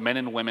world that men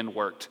and women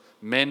worked: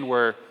 men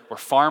were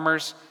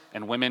farmers,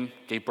 and women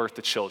gave birth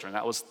to children.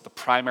 That was the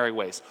primary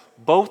ways.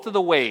 Both of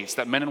the ways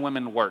that men and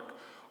women work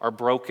are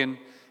broken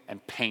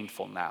and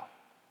painful now.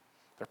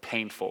 They're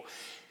painful.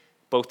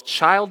 Both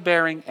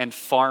childbearing and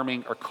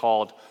farming are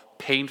called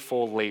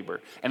painful labor.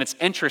 And it's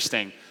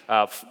interesting,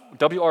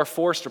 W.R.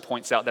 Forster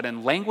points out that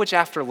in language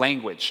after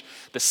language,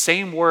 the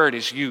same word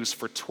is used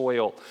for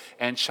toil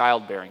and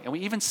childbearing. And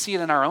we even see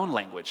it in our own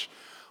language.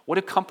 What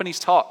do companies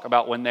talk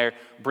about when they're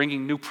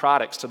bringing new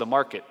products to the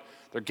market?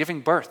 They're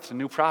giving birth to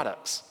new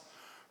products,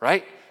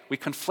 right? We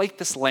conflate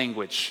this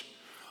language,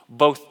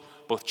 both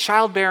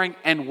childbearing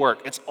and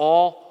work. It's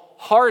all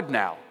hard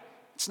now.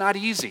 It's not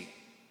easy.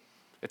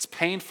 It's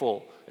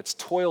painful. It's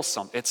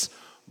toilsome. It's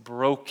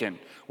broken.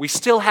 We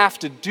still have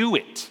to do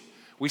it.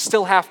 We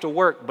still have to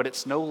work, but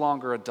it's no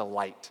longer a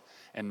delight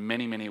in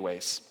many, many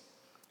ways.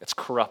 It's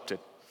corrupted.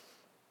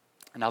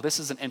 Now, this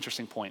is an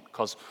interesting point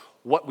because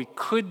what we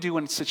could do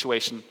in a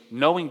situation,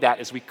 knowing that,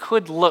 is we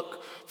could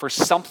look for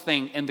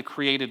something in the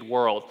created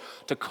world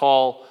to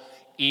call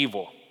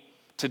evil,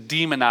 to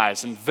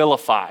demonize and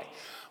vilify.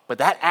 But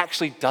that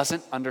actually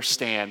doesn't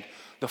understand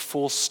the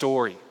full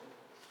story.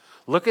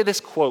 Look at this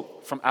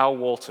quote from Al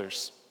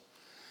Wolters.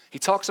 He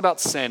talks about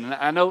sin, and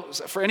I know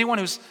for anyone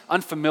who's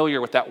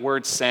unfamiliar with that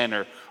word sin,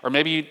 or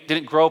maybe you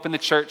didn't grow up in the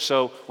church,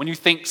 so when you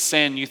think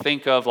sin, you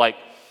think of like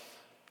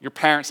your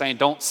parents saying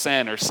don't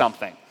sin or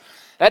something.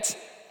 That's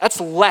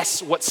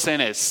less what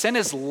sin is. Sin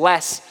is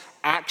less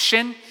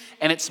action,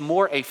 and it's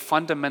more a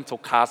fundamental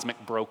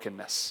cosmic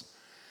brokenness.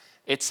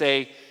 It's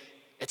an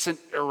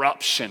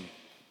eruption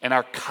in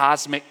our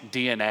cosmic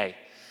DNA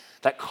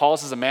that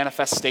causes the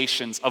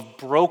manifestations of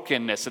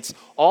brokenness. It's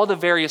all the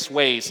various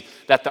ways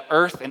that the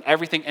earth and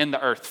everything in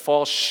the earth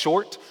falls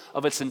short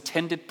of its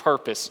intended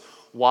purpose.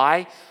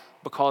 Why?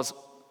 Because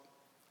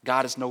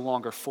God is no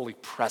longer fully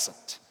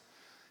present.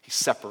 He's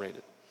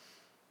separated.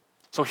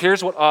 So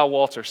here's what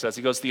Walter says.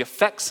 He goes, the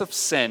effects of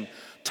sin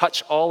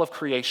touch all of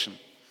creation.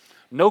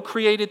 No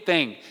created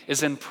thing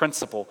is in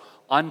principle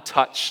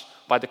untouched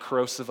by the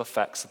corrosive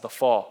effects of the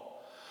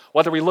fall.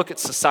 Whether we look at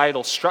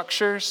societal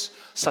structures,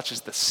 such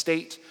as the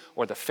state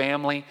or the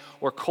family,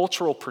 or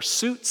cultural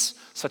pursuits,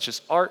 such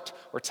as art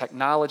or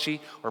technology,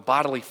 or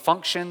bodily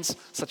functions,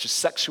 such as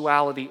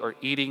sexuality or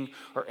eating,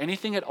 or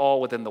anything at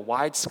all within the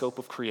wide scope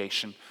of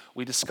creation,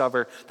 we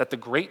discover that the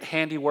great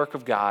handiwork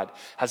of God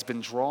has been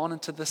drawn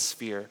into the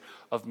sphere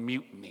of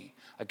mutiny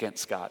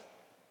against God.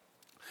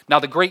 Now,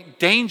 the great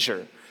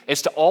danger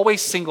is to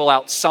always single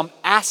out some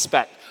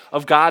aspect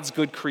of God's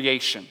good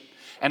creation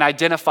and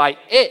identify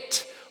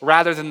it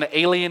rather than the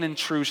alien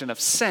intrusion of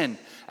sin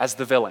as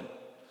the villain.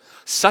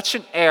 Such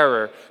an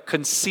error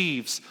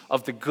conceives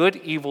of the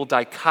good-evil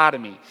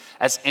dichotomy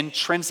as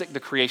intrinsic to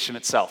creation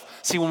itself.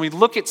 See, when we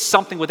look at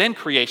something within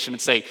creation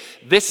and say,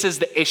 this is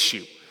the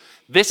issue,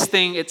 this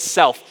thing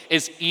itself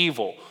is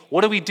evil,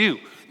 what do?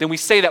 Then we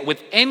say that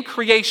within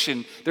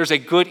creation, there's a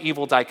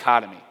good-evil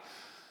dichotomy.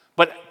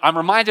 But I'm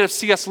reminded of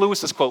C.S.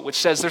 Lewis's quote, which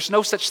says, there's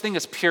no such thing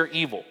as pure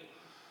evil.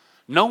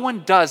 No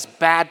one does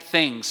bad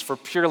things for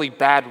purely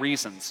bad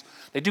reasons.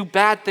 They do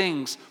bad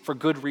things for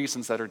good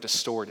reasons that are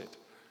distorted.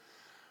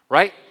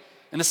 Right?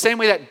 In the same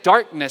way that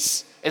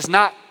darkness is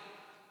not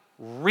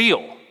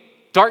real.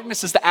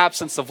 Darkness is the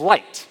absence of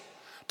light.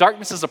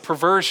 Darkness is a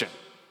perversion.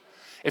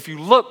 If you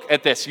look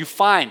at this, you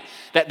find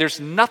that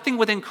there's nothing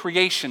within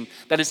creation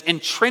that is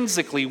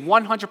intrinsically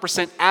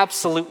 100%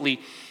 absolutely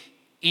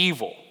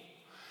evil.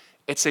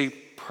 It's a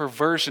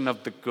perversion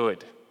of the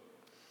good.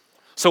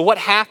 So what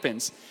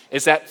happens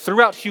is that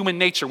throughout human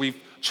nature,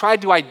 we've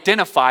tried to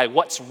identify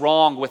what's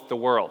wrong with the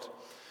world.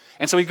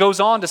 And so he goes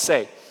on to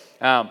say,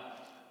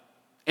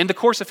 in the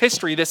course of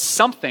history, this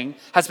something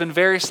has been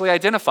variously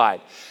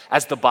identified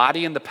as the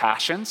body and the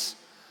passions.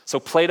 So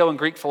Plato and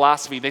Greek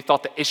philosophy, they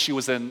thought the issue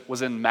was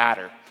in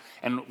matter.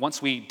 And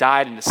once we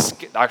died and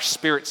our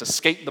spirits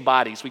escaped the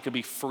bodies, we could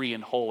be free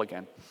and whole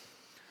again.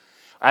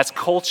 As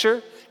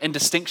culture, in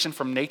distinction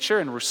from nature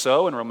in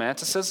Rousseau and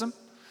Romanticism.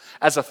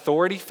 As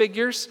authority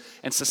figures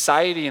in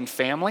society and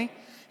family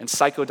and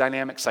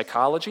psychodynamic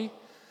psychology.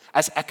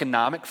 As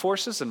economic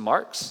forces in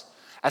Marx.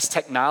 As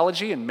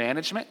technology and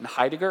management in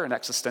Heidegger and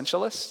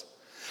existentialists.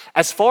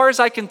 As far as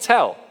I can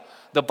tell,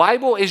 the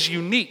Bible is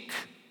unique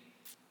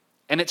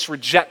in its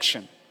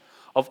rejection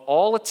of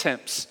all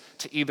attempts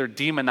to either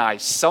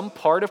demonize some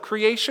part of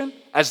creation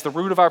as the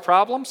root of our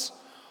problems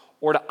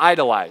or to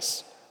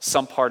idolize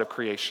some part of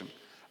creation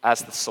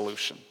as the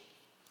solution.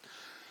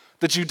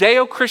 The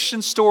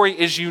Judeo-Christian story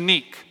is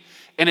unique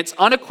in its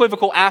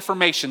unequivocal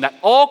affirmation that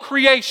all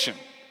creation,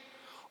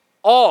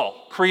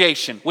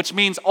 which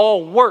means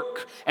all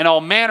work and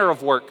all manner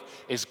of work,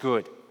 is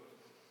good.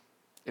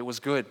 It was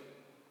good.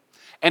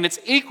 And it's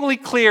equally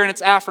clear in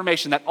its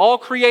affirmation that all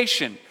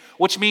creation,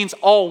 which means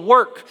all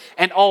work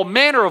and all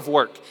manner of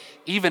work,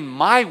 even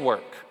my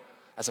work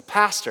as a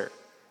pastor,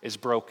 is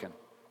broken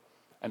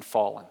and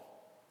fallen.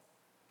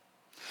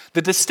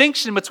 The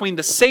distinction between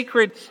the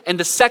sacred and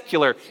the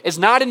secular is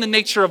not in the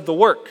nature of the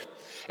work.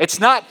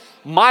 It's not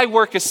my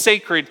work is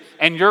sacred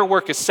and your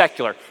work is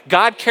secular.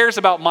 God cares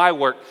about my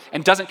work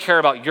and doesn't care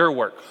about your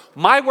work.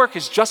 My work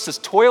is just as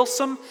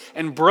toilsome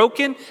and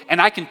broken, and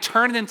I can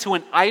turn it into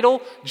an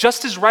idol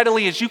just as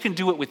readily as you can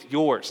do it with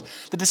yours.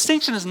 The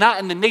distinction is not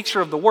in the nature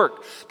of the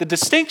work. The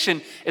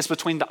distinction is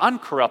between the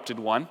uncorrupted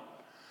one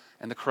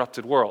and the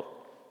corrupted world.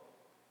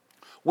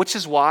 Which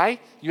is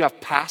why you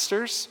have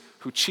pastors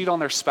who cheat on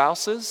their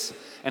spouses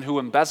and who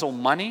embezzle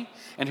money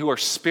and who are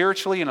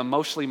spiritually and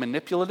emotionally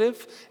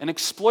manipulative and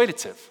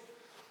exploitative.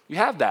 You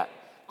have that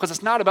because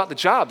it's not about the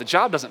job. The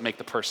job doesn't make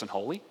the person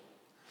holy.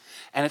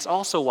 And it's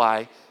also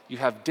why you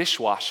have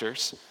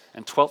dishwashers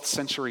in 12th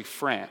century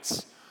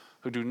France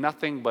who do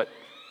nothing but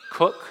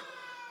cook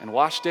and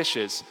wash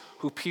dishes,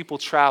 who people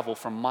travel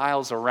from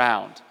miles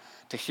around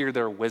to hear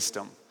their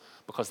wisdom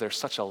because there's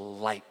such a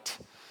light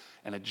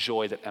and a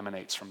joy that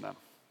emanates from them.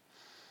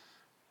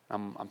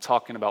 I'm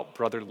talking about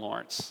Brother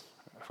Lawrence,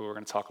 who we're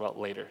going to talk about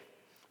later,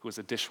 who was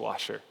a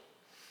dishwasher.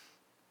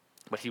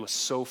 but he was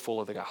so full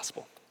of the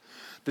gospel.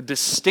 The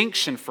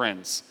distinction,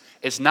 friends,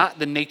 is not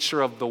the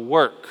nature of the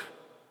work.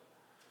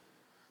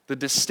 The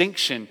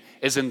distinction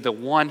is in the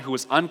one who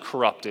is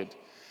uncorrupted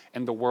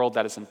in the world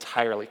that is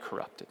entirely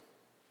corrupted.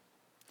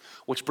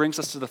 Which brings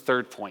us to the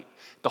third point.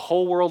 The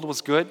whole world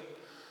was good.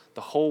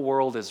 The whole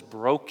world is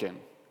broken.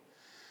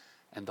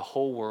 And the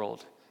whole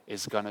world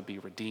is going to be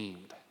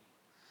redeemed.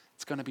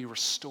 It's going to be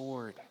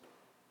restored.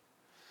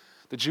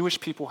 The Jewish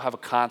people have a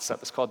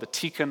concept. It's called the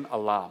Tikkun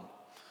Olam.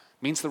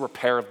 It means the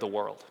repair of the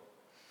world.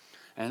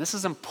 And this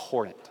is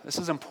important. This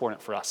is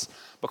important for us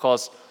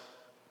because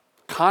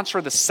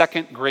contra the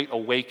Second Great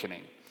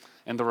Awakening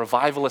and the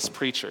revivalist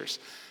preachers,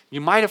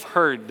 you might have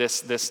heard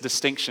this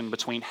distinction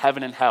between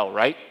heaven and hell,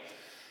 right?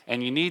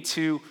 And you need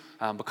to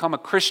become a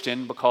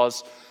Christian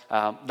because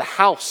the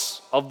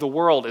house of the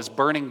world is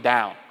burning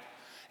down.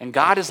 And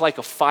God is like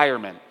a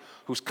fireman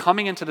who's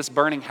coming into this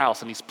burning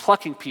house and he's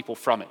plucking people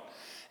from it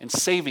and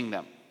saving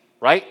them,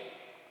 right?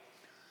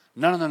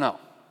 No.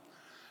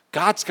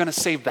 God's going to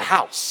save the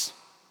house.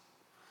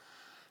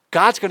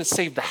 God's going to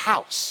save the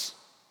house.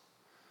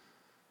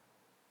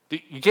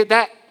 You get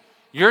that?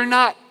 You're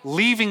not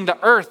leaving the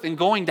earth and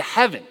going to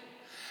heaven.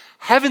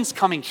 Heaven's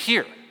coming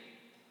here.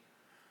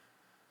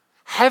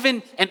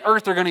 Heaven and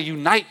earth are going to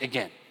unite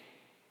again.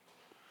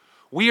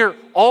 We are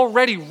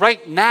already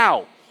right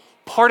now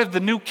part of the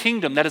new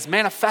kingdom that is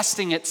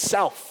manifesting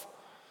itself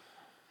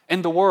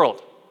in the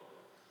world.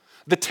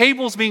 The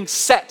table's being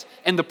set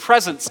in the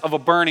presence of a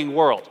burning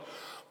world,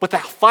 but the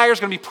fire's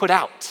going to be put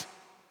out.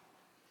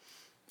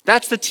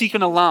 That's the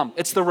Tikkun Olam.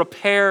 It's the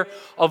repair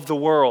of the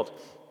world,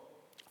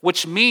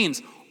 which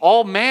means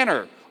all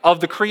manner of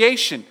the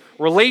creation,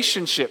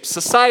 relationships,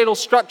 societal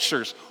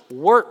structures,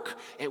 work,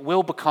 it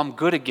will become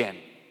good again.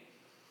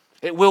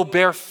 It will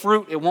bear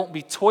fruit. It won't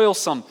be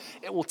toilsome.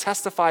 It will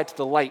testify to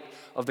the light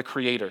of the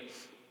Creator.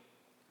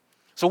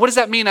 So what does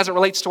that mean as it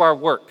relates to our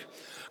work?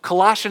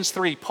 Colossians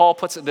 3, Paul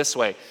puts it this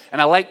way,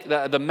 and I like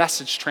the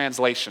Message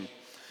translation.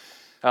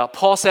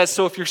 Paul says,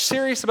 so if you're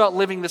serious about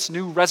living this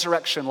new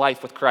resurrection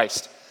life with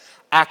Christ,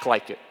 act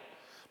like it.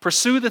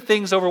 Pursue the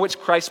things over which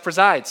Christ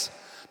presides.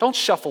 Don't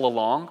shuffle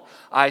along,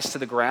 eyes to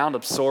the ground,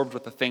 absorbed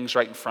with the things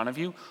right in front of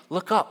you.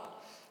 Look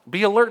up.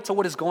 Be alert to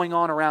what is going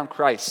on around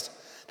Christ.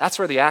 That's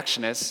where the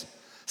action is.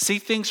 See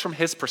things from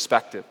his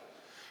perspective.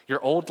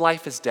 Your old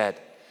life is dead.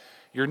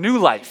 Your new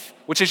life,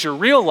 which is your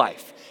real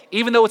life,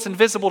 even though it's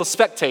invisible to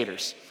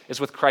spectators, is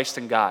with Christ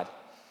and God.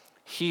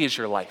 He is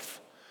your life.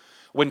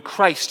 When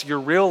Christ, your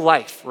real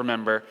life,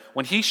 remember,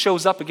 when he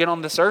shows up again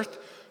on this earth,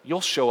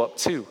 you'll show up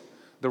too.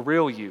 The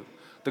real you,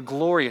 the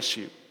glorious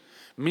you.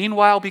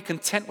 Meanwhile, be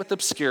content with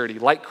obscurity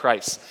like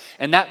Christ.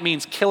 And that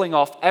means killing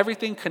off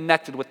everything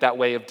connected with that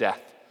way of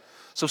death.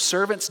 So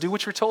servants, do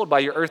what you're told by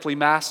your earthly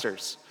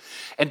masters.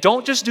 And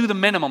don't just do the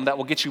minimum that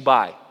will get you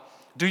by.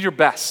 Do your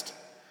best.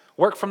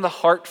 Work from the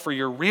heart for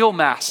your real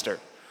master,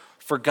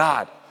 for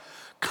God,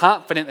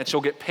 confident that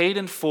you'll get paid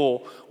in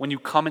full when you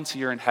come into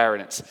your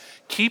inheritance.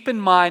 Keep in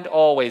mind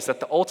always that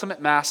the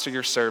ultimate master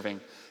you're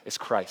serving is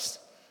Christ.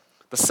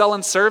 The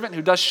sullen servant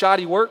who does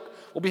shoddy work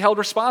will be held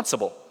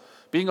responsible.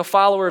 Being a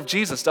follower of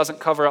Jesus doesn't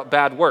cover up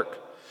bad work.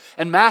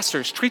 And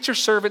masters, treat your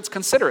servants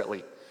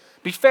considerately.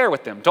 Be fair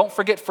with them. Don't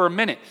forget for a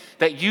minute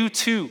that you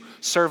too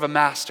serve a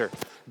master,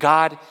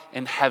 God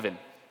in heaven.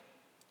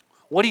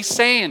 What he's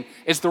saying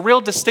is the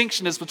real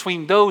distinction is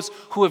between those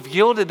who have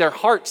yielded their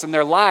hearts and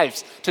their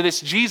lives to this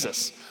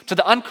Jesus, to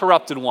the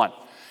uncorrupted one.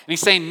 And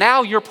he's saying,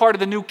 now you're part of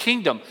the new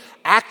kingdom.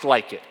 Act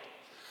like it.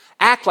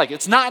 Act like it.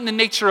 It's not in the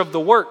nature of the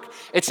work.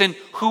 It's in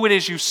who it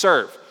is you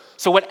serve.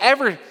 So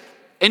whatever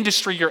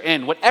industry you're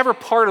in, whatever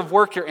part of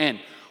work you're in,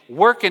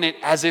 work in it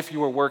as if you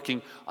were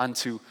working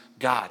unto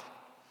God.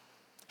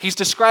 He's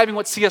describing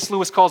what C.S.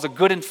 Lewis calls a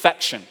good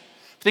infection.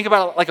 Think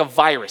about it like a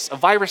virus. A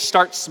virus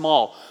starts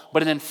small,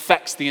 but it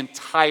infects the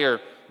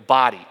entire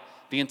body,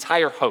 the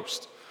entire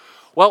host.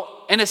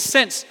 Well, in a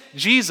sense,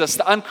 Jesus,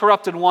 the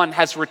uncorrupted one,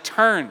 has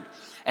returned,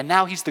 and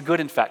now he's the good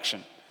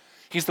infection.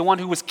 He's the one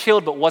who was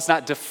killed but was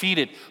not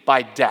defeated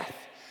by death.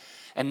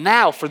 And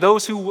now, for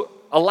those who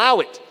allow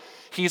it,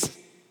 he's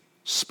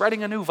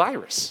spreading a new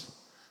virus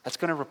that's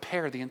going to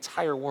repair the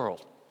entire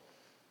world.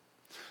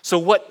 So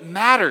what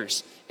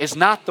matters is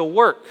not the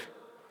work,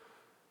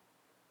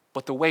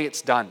 but the way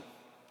it's done,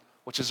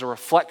 which is a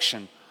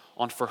reflection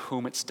on for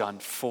whom it's done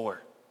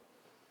for.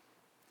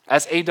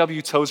 As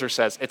A.W. Tozer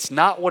says, it's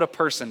not what a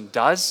person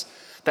does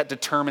that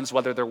determines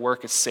whether their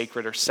work is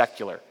sacred or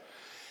secular.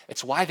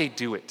 It's why they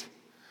do it.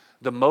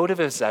 The motive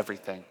is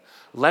everything.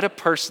 Let a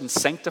person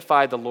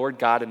sanctify the Lord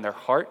God in their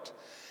heart,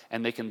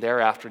 and they can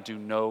thereafter do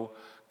no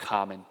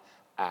common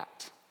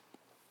act.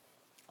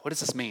 What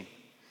does this mean?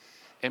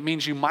 It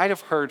means you might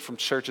have heard from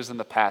churches in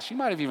the past. You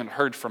might have even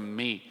heard from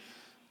me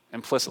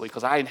implicitly,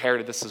 because I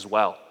inherited this as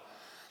well.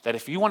 That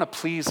if you want to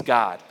please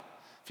God,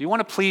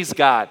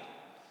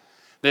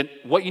 then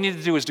what you need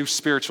to do is do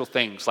spiritual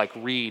things like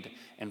read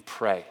and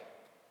pray.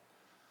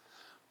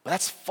 But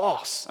that's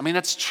false. I mean,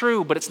 that's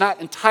true, but it's not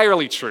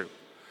entirely true.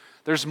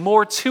 There's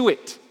more to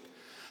it.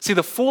 See,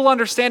 the full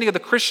understanding of the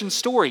Christian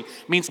story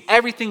means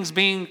everything's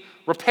being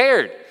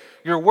repaired.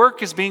 Your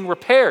work is being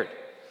repaired.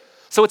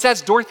 So it's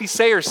as Dorothy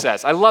Sayers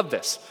says. I love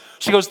this.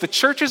 She goes, the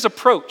church's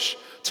approach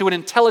to an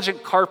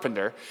intelligent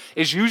carpenter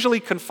is usually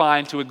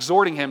confined to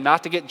exhorting him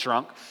not to get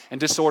drunk and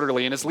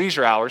disorderly in his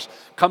leisure hours,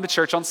 come to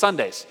church on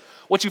Sundays.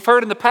 What you've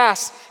heard in the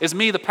past is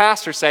me, the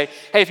pastor, say,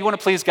 hey, if you want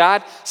to please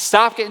God,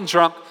 stop getting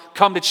drunk,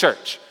 come to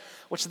church.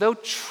 Which, though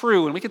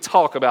true, and we can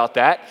talk about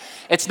that,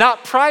 it's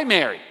not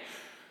primary.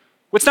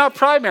 It's not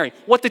primary.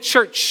 What the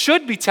church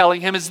should be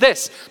telling him is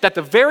this, that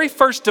the very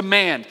first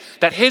demand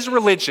that his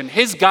religion,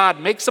 his God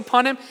makes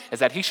upon him is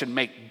that he should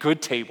make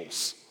good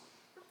tables.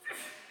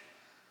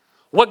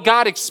 What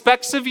God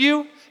expects of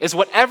you is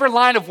whatever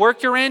line of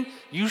work you're in,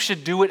 you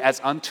should do it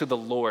as unto the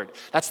Lord.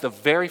 That's the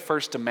very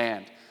first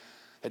demand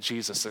that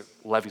Jesus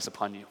levies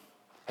upon you.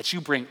 That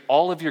you bring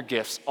all of your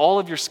gifts, all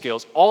of your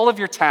skills, all of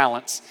your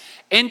talents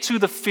into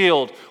the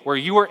field where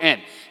you are in.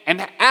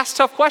 And ask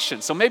tough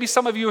questions. So maybe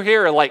some of you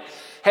here are like,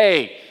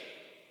 hey,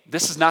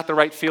 this is not the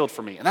right field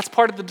for me. And that's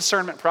part of the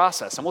discernment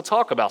process, and we'll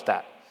talk about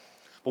that.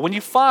 But when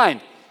you find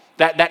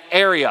that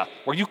area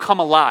where you come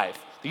alive,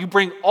 that you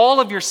bring all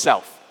of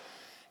yourself,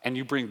 and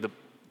you bring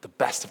the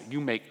best of it, you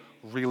make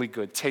really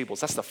good tables.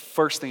 That's the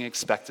first thing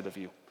expected of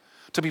you.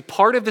 To be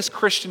part of this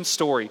Christian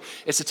story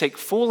is to take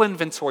full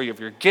inventory of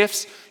your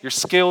gifts, your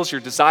skills, your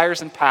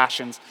desires and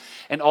passions,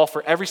 and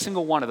offer every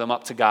single one of them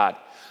up to God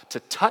to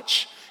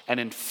touch and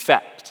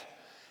infect,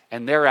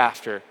 and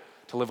thereafter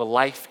to live a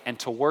life and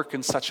to work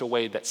in such a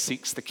way that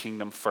seeks the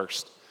kingdom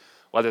first,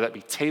 whether that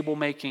be table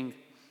making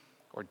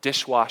or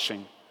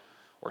dishwashing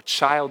or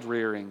child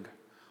rearing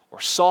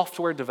or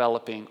software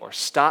developing or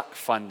stock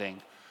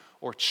funding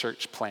or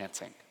church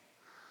planting.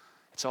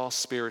 It's all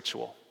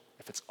spiritual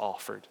if it's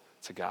offered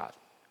to God.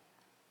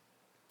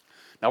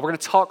 Now, we're going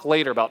to talk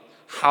later about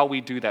how we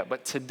do that.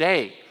 But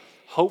today,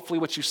 hopefully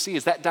what you see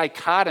is that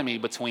dichotomy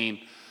between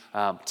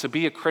to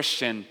be a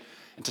Christian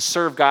and to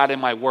serve God in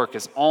my work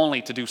is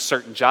only to do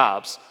certain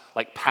jobs,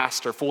 like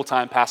pastor,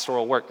 full-time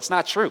pastoral work. It's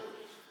not true.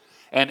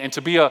 And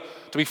to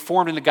be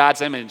formed into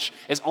God's image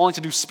is only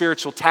to do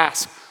spiritual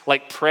tasks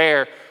like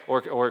prayer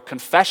or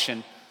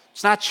confession.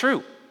 It's not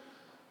true.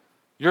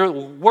 Your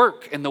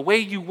work and the way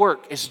you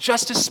work is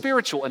just as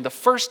spiritual. And the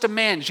first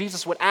demand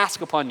Jesus would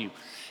ask upon you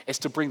is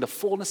to bring the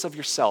fullness of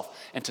yourself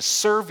and to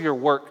serve your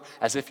work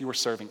as if you were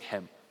serving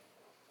him.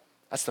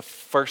 That's the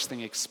first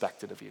thing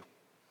expected of you.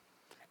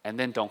 And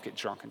then don't get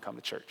drunk and come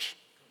to church.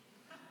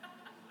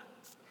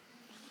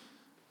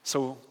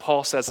 So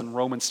Paul says in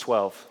Romans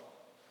 12,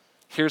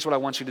 here's what I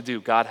want you to do,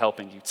 God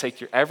helping you.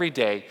 Take your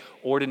everyday,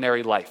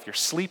 ordinary life, your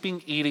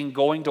sleeping, eating,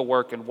 going to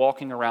work, and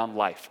walking around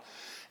life,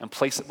 and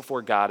place it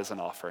before God as an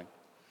offering.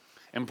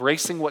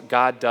 Embracing what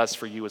God does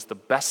for you is the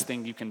best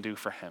thing you can do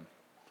for him.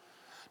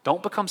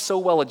 Don't become so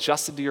well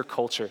adjusted to your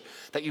culture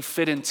that you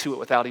fit into it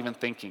without even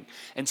thinking.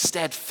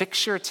 Instead,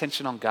 fix your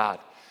attention on God.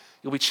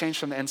 You'll be changed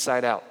from the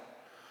inside out.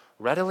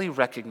 Readily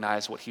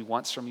recognize what he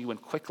wants from you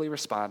and quickly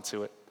respond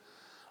to it.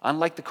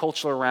 Unlike the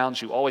culture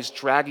around you, always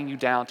dragging you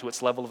down to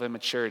its level of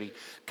immaturity,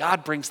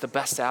 God brings the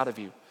best out of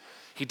you.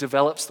 He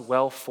develops the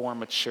well-formed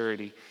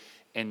maturity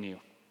in you.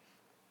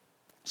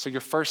 So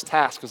your first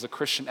task as a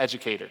Christian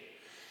educator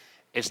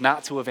is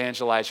not to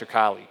evangelize your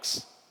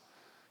colleagues.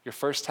 Your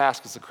first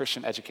task as a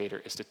Christian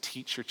educator is to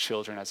teach your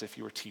children as if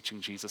you were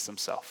teaching Jesus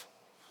himself.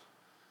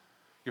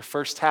 Your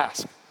first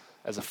task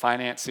as a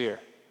financier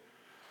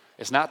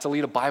is not to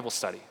lead a Bible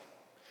study.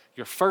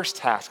 Your first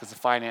task as a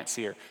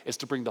financier is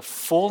to bring the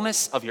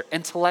fullness of your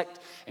intellect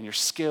and your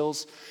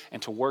skills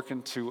and to work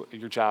into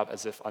your job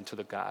as if unto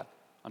the God,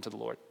 unto the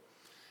Lord.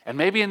 And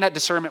maybe in that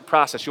discernment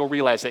process, you'll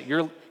realize that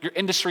your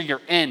industry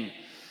you're in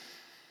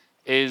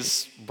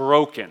is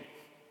broken.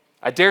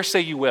 I dare say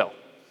you will.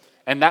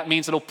 And that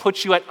means it'll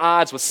put you at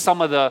odds with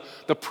some of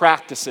the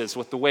practices,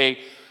 with the way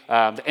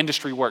the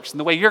industry works and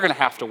the way you're going to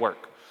have to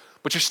work.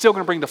 But you're still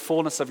going to bring the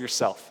fullness of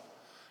yourself.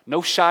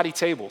 No shoddy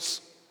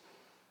tables.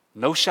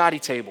 No shoddy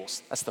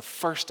tables. That's the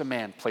first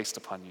demand placed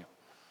upon you.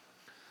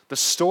 The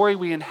story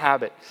we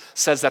inhabit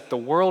says that the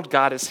world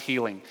God is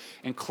healing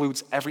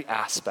includes every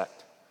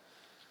aspect.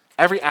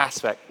 Every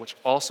aspect, which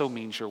also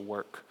means your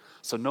work.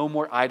 So no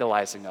more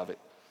idolizing of it.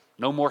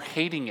 No more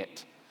hating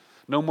it.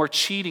 No more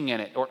cheating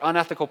in it or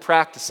unethical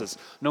practices.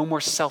 No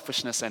more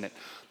selfishness in it.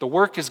 The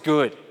work is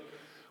good.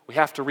 We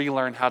have to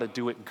relearn how to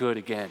do it good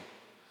again.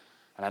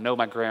 And I know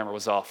my grammar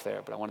was off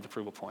there, but I wanted to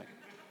prove a point.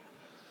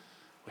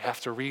 We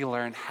have to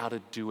relearn how to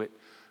do it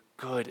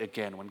good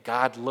again. When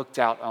God looked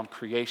out on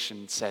creation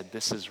and said,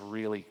 this is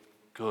really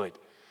good,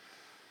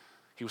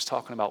 he was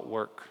talking about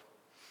work.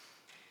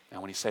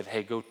 And when he said,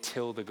 hey, go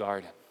till the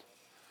garden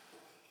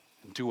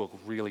and do a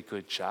really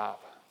good job,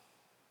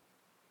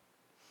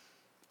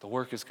 the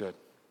work is good.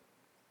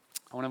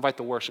 I want to invite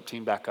the worship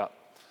team back up.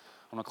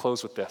 I want to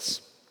close with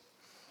this.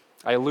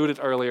 I alluded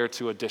earlier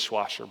to a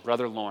dishwasher,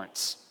 Brother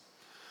Lawrence.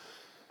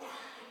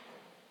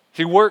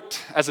 He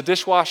worked as a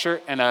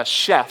dishwasher and a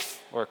chef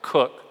or a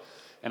cook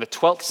in a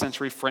 12th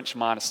century French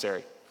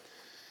monastery.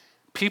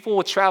 People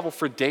would travel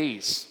for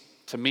days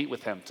to meet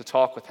with him, to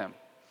talk with him.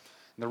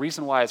 And the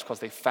reason why is because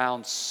they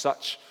found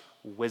such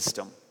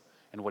wisdom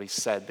in what he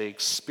said. They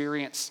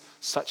experienced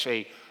such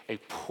a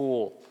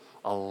pull,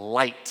 a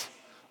light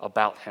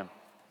about him.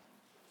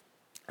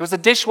 He was a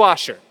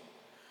dishwasher.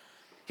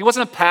 He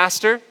wasn't a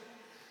pastor.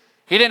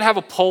 He didn't have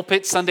a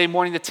pulpit Sunday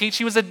morning to teach.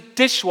 He was a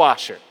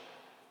dishwasher.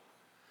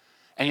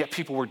 And yet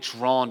people were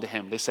drawn to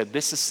him. They said,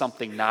 this is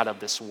something not of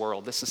this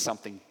world. This is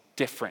something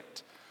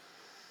different.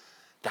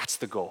 That's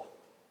the goal.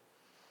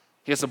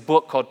 He has a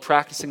book called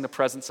Practicing the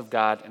Presence of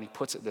God, and he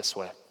puts it this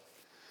way.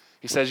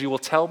 He says, you will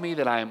tell me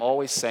that I am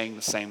always saying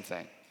the same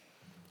thing.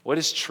 What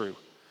is true?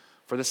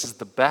 For this is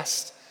the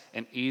best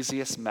and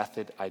easiest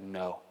method I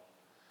know.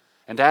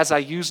 And as I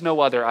use no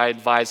other, I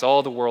advise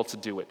all the world to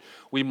do it.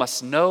 We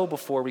must know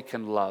before we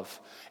can love.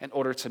 In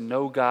order to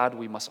know God,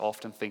 we must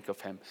often think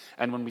of him.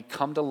 And when we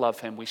come to love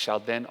him, we shall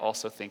then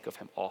also think of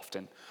him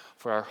often,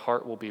 for our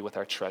heart will be with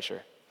our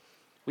treasure.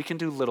 We can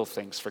do little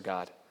things for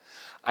God.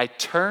 I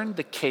turn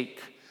the cake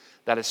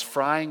that is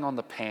frying on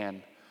the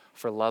pan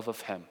for love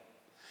of him.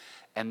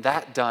 And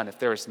that done, if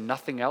there is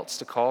nothing else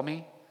to call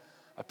me,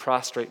 I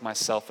prostrate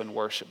myself in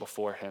worship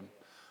before him,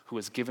 who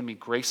has given me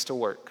grace to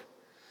work.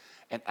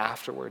 And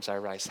afterwards I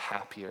rise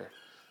happier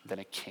than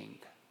a king.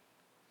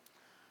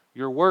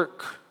 Your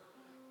work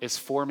is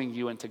forming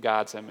you into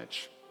God's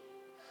image.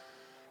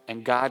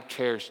 And God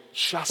cares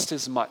just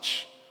as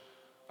much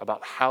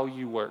about how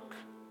you work,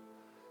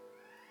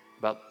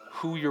 about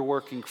who you're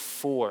working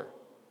for,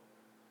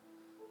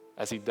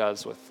 as he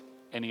does with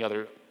any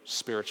other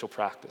spiritual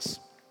practice.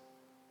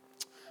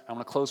 I'm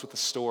going to close with a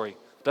story.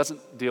 It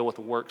doesn't deal with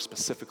work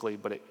specifically,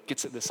 but it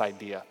gets at this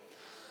idea.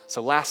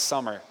 So last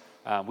summer,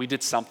 we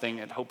did something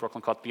at Hope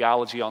Brooklyn called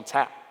Theology on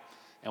Tap.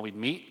 And we'd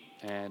meet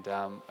at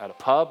a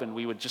pub, and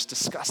we would just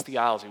discuss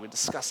theology. We'd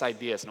discuss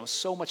ideas, and it was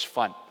so much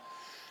fun.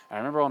 And I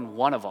remember on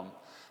one of them,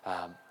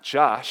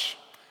 Josh,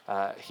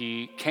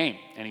 he came,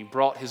 and he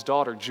brought his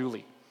daughter,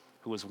 Julie,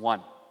 who was 1.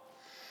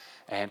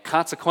 And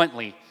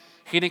consequently,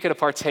 he didn't get to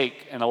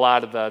partake in a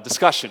lot of the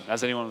discussion,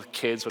 as anyone with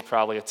kids would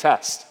probably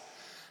attest.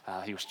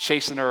 He was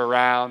chasing her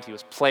around. He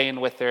was playing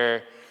with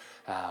her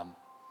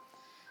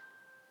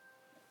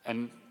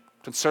and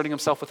concerning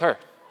himself with her.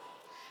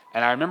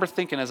 And I remember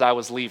thinking as I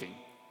was leaving,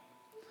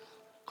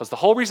 because the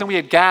whole reason we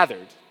had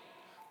gathered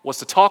was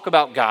to talk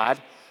about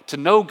God, to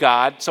know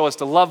God, so as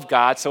to love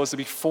God, so as to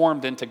be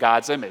formed into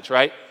God's image,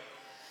 right?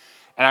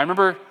 And I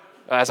remember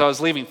as I was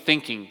leaving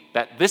thinking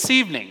that this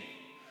evening,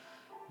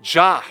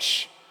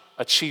 Josh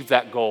achieved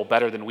that goal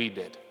better than we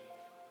did.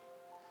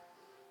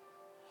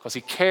 Because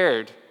he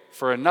cared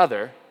for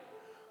another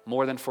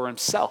more than for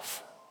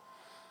himself.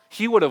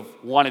 He would have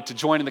wanted to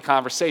join in the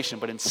conversation,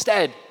 but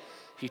instead,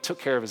 he took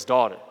care of his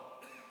daughter.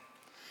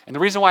 And the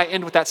reason why I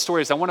end with that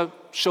story is I want to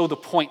show the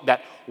point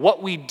that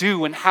what we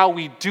do and how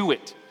we do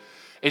it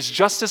is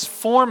just as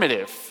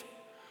formative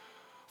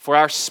for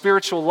our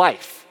spiritual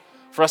life,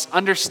 for us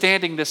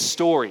understanding this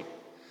story,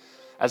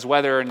 as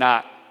whether or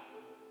not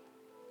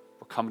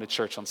we're coming to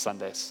church on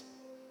Sundays,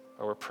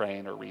 or we're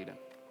praying or reading.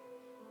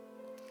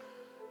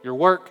 Your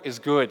work is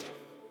good.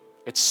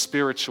 It's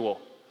spiritual.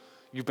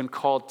 You've been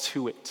called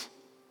to it.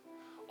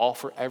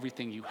 Offer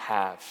everything you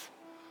have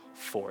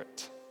for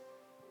it.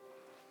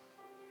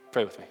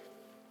 Pray with me.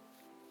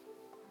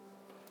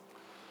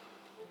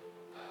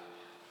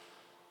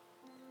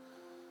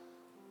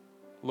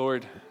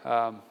 Lord,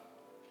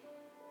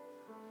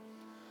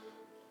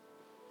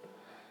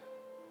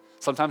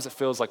 sometimes it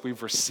feels like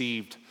we've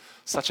received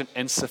such an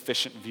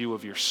insufficient view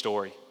of your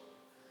story.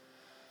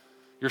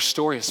 Your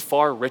story is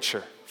far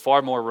richer,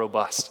 far more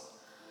robust.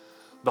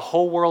 The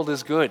whole world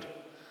is good.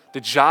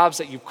 The jobs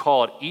that you've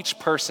called each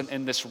person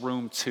in this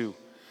room to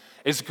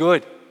is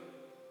good.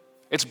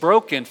 It's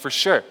broken for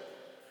sure,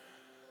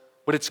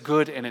 but it's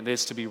good and it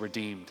is to be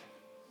redeemed.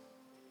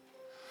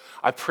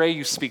 I pray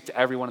you speak to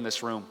everyone in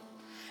this room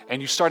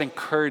and you start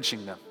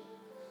encouraging them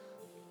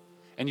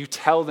and you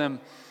tell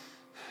them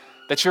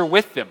that you're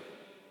with them,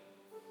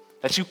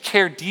 that you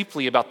care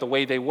deeply about the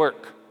way they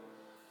work,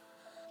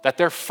 that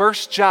their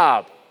first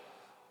job,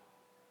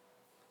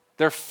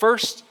 their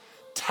first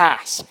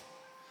task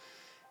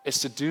is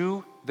to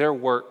do their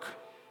work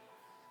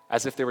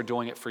as if they were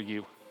doing it for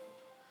you,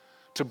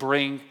 to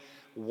bring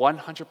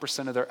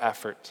 100% of their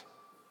effort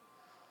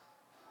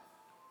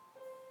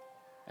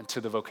into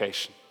the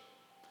vocation.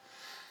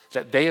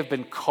 That they have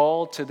been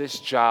called to this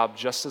job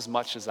just as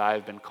much as I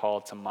have been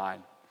called to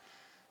mine.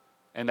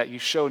 And that you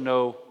show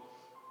no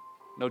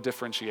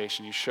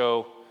differentiation. You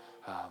show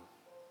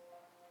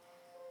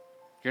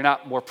you're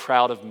not more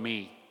proud of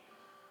me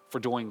for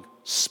doing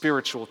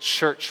spiritual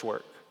church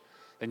work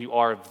than you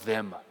are of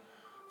them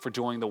for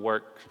doing the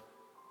work,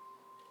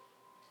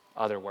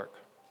 other work.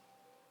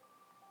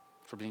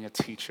 For being a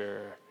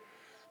teacher,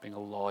 being a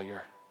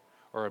lawyer,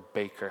 or a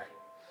baker.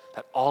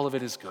 That all of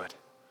it is good.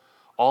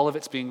 All of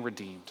it's being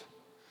redeemed.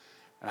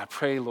 And I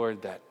pray,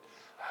 Lord, that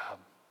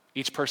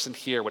each person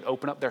here would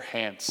open up their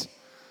hands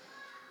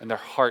and their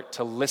heart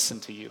to listen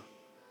to you.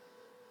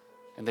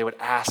 And they would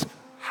ask,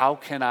 how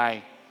can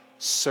I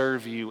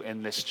serve you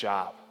in this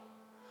job?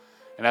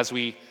 And as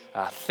we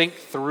think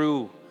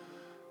through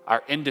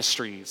our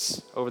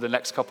industries over the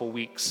next couple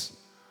weeks,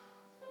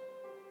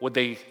 Would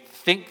they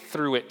think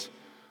through it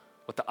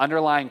with the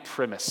underlying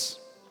premise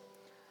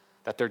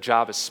that their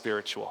job is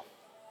spiritual,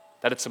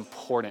 that it's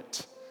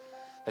important,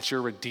 that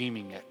you're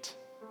redeeming it,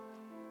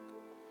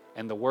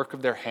 and the work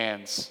of their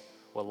hands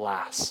will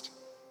last,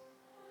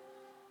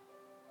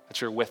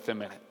 that you're with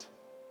them in it.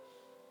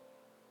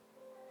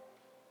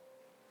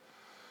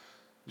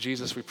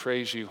 Jesus, we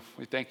praise you.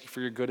 We thank you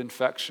for your good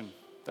infection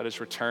that is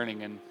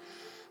returning. And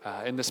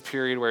in this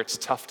period where it's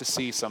tough to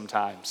see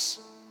sometimes,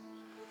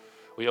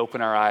 we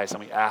open our eyes and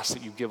we ask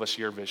that you give us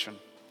your vision,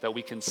 that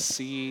we can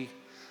see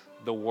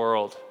the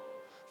world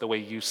the way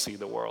you see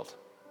the world,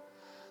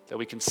 that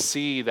we can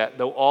see that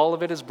though all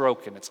of it is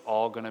broken, it's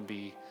all going to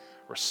be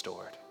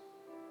restored.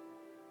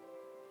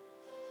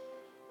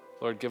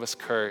 Lord, give us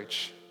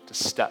courage to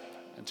step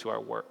into our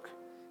work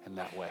in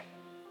that way.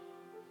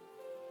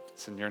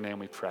 It's in your name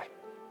we pray.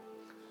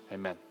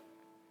 Amen.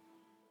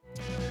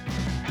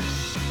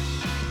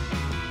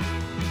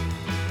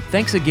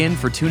 Thanks again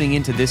for tuning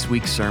into this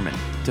week's sermon.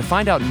 To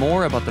find out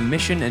more about the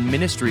mission and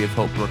ministry of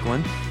Hope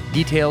Brooklyn,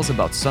 details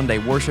about Sunday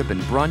worship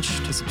and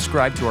brunch, to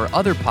subscribe to our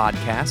other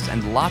podcasts,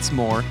 and lots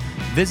more,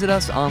 visit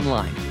us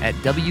online at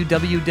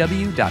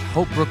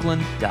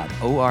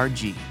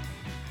www.hopebrooklyn.org.